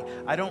guy.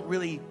 I don't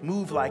really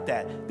move like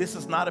that. This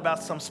is not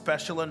about some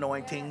special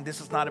anointing.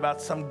 This is not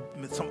about some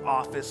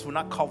office. We're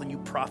not calling you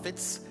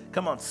prophets.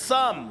 Come on,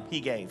 some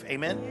he gave.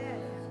 Amen? Yes.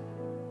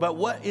 But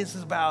what is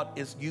about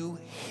is you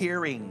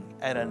hearing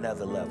at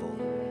another level.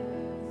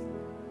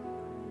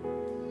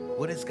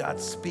 What is God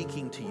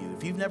speaking to you?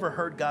 If you've never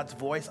heard God's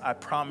voice, I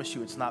promise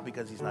you it's not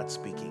because he's not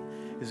speaking.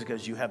 It's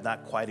because you have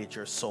not quieted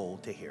your soul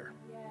to hear.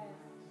 Yes.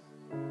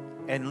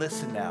 And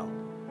listen now.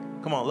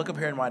 Come on, look up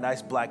here in my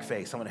nice black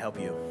face. I'm going to help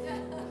you.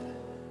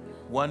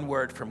 One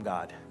word from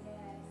God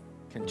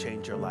can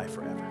change your life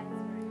forever.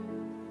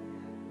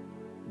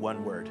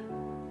 One word.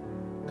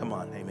 Come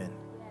on, amen.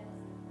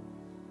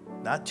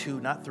 Not two,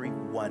 not three,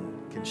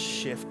 one can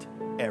shift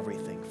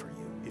everything for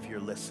you if you're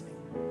listening.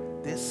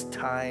 This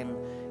time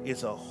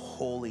is a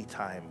holy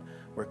time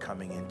we're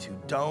coming into.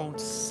 Don't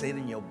sit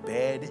in your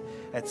bed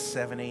at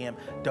 7 a.m.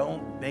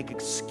 Don't make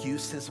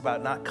excuses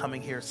about not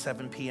coming here at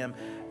 7 p.m.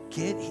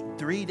 Get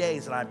 3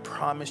 days, and I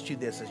promised you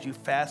this, as you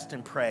fast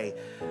and pray,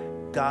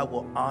 God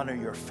will honor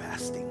your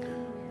fasting.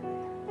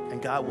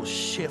 And God will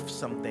shift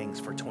some things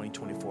for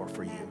 2024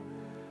 for you.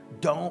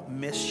 Don't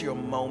miss your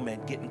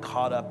moment getting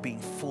caught up being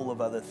full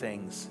of other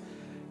things.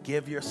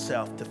 Give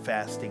yourself to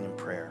fasting and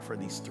prayer for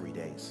these 3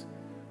 days.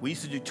 We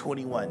used to do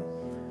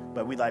 21,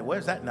 but we like,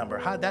 where's that number?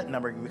 How did that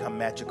number become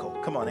magical?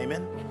 Come on,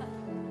 amen?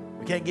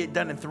 We can't get it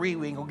done in 3,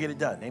 we ain't gonna get it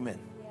done, amen?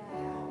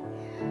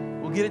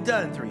 We'll get it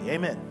done in 3,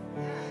 amen?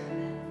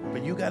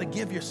 But you got to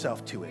give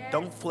yourself to it.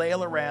 Don't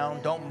flail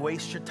around. Don't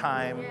waste your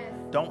time.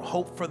 Don't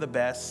hope for the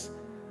best.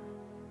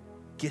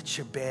 Get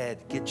your bed.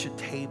 Get your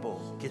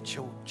table. Get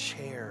your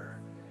chair.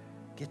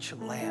 Get your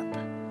lamp.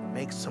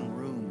 Make some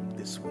room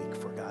this week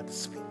for God to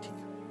speak to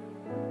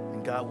you.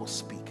 And God will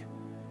speak.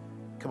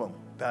 Come on,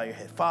 bow your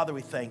head. Father,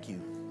 we thank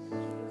you.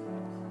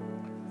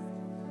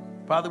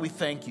 Father, we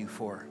thank you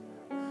for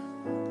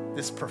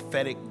this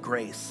prophetic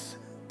grace.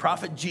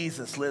 Prophet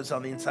Jesus lives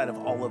on the inside of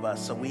all of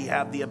us, so we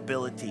have the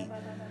ability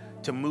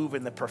to move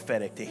in the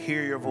prophetic, to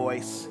hear your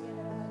voice,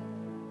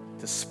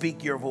 to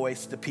speak your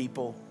voice to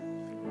people,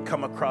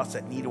 come across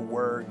that need a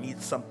word,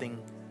 need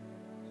something.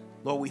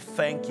 Lord, we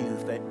thank you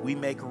that we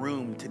make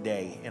room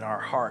today in our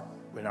heart,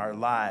 in our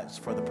lives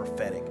for the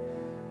prophetic,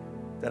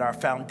 that our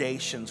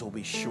foundations will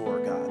be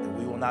sure, God, that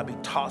we will not be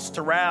tossed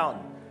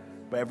around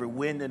by every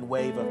wind and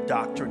wave of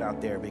doctrine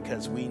out there,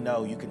 because we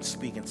know you can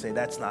speak and say,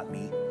 that's not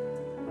me.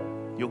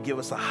 You'll give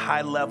us a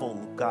high level,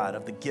 God,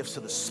 of the gifts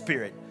of the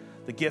Spirit,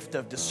 the gift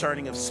of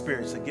discerning of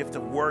spirits, the gift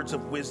of words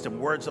of wisdom,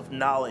 words of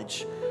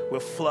knowledge will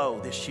flow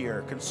this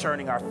year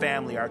concerning our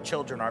family, our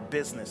children, our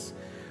business,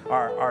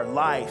 our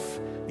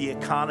life, the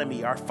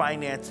economy, our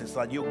finances.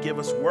 Lord, you'll give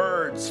us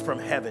words from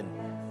heaven.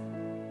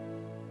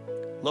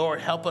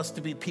 Lord, help us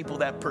to be people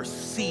that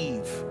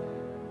perceive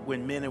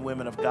when men and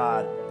women of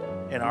God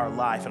in our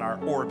life, in our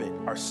orbit,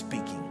 are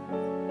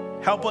speaking.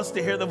 Help us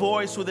to hear the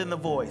voice within the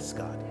voice,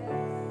 God.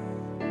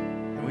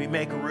 And we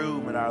make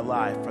room in our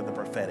life for the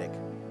prophetic.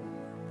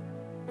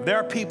 There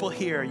are people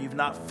here, you've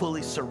not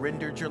fully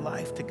surrendered your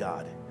life to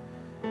God.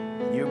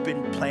 You've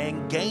been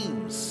playing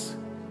games,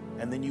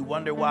 and then you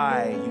wonder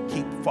why you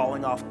keep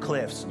falling off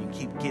cliffs, and you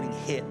keep getting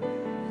hit,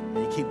 and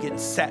you keep getting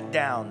sat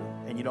down,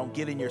 and you don't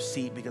get in your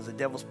seat because the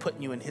devil's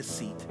putting you in his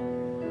seat.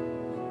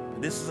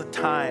 But this is a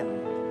time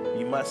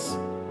you must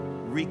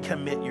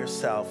recommit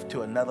yourself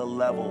to another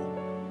level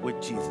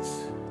with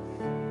Jesus.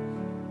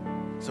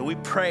 So we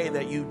pray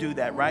that you do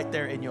that right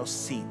there in your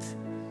seat.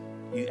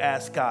 You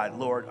ask God,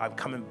 Lord, I'm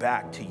coming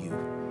back to you.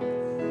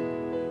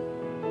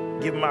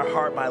 Give my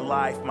heart, my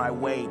life, my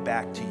way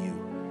back to you.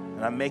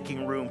 And I'm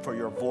making room for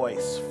your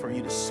voice, for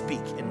you to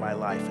speak in my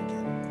life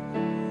again.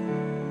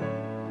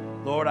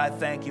 Lord, I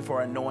thank you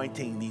for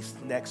anointing these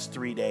next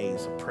 3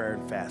 days of prayer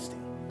and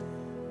fasting.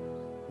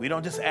 We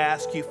don't just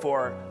ask you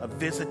for a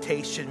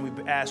visitation, we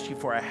ask you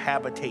for a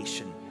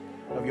habitation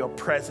of your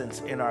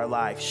presence in our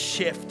life.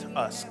 Shift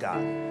us,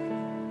 God.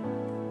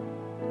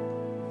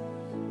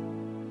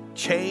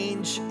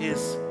 Change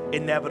is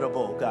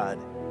inevitable, God,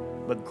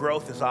 but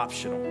growth is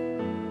optional.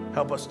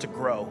 Help us to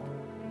grow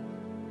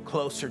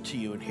closer to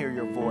you and hear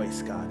your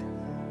voice, God,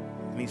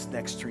 in these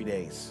next 3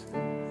 days.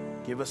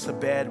 Give us a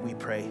bed, we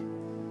pray.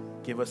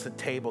 Give us a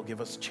table, give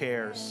us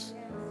chairs.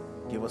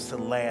 Give us a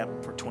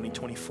lamp for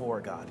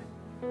 2024, God.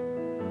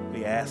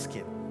 We ask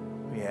it.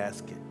 We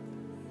ask it.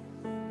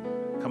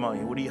 Come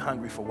on, what are you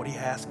hungry for? What are you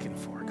asking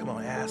for? Come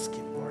on, ask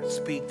him, Lord.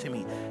 Speak to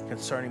me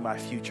concerning my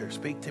future.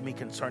 Speak to me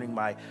concerning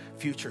my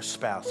future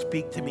spouse.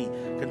 Speak to me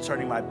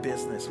concerning my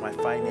business, my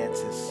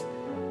finances.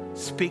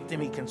 Speak to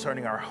me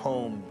concerning our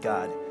home,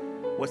 God.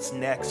 What's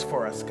next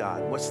for us,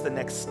 God? What's the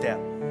next step?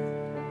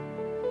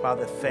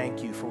 Father,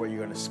 thank you for where you're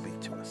going to speak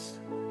to us.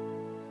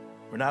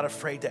 We're not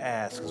afraid to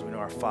ask because we know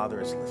our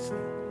Father is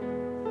listening.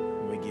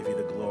 And we give you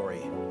the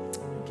glory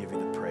and give you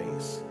the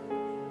praise.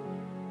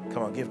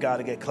 Come on, give God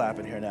a good clap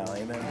in here now.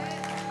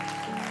 Amen.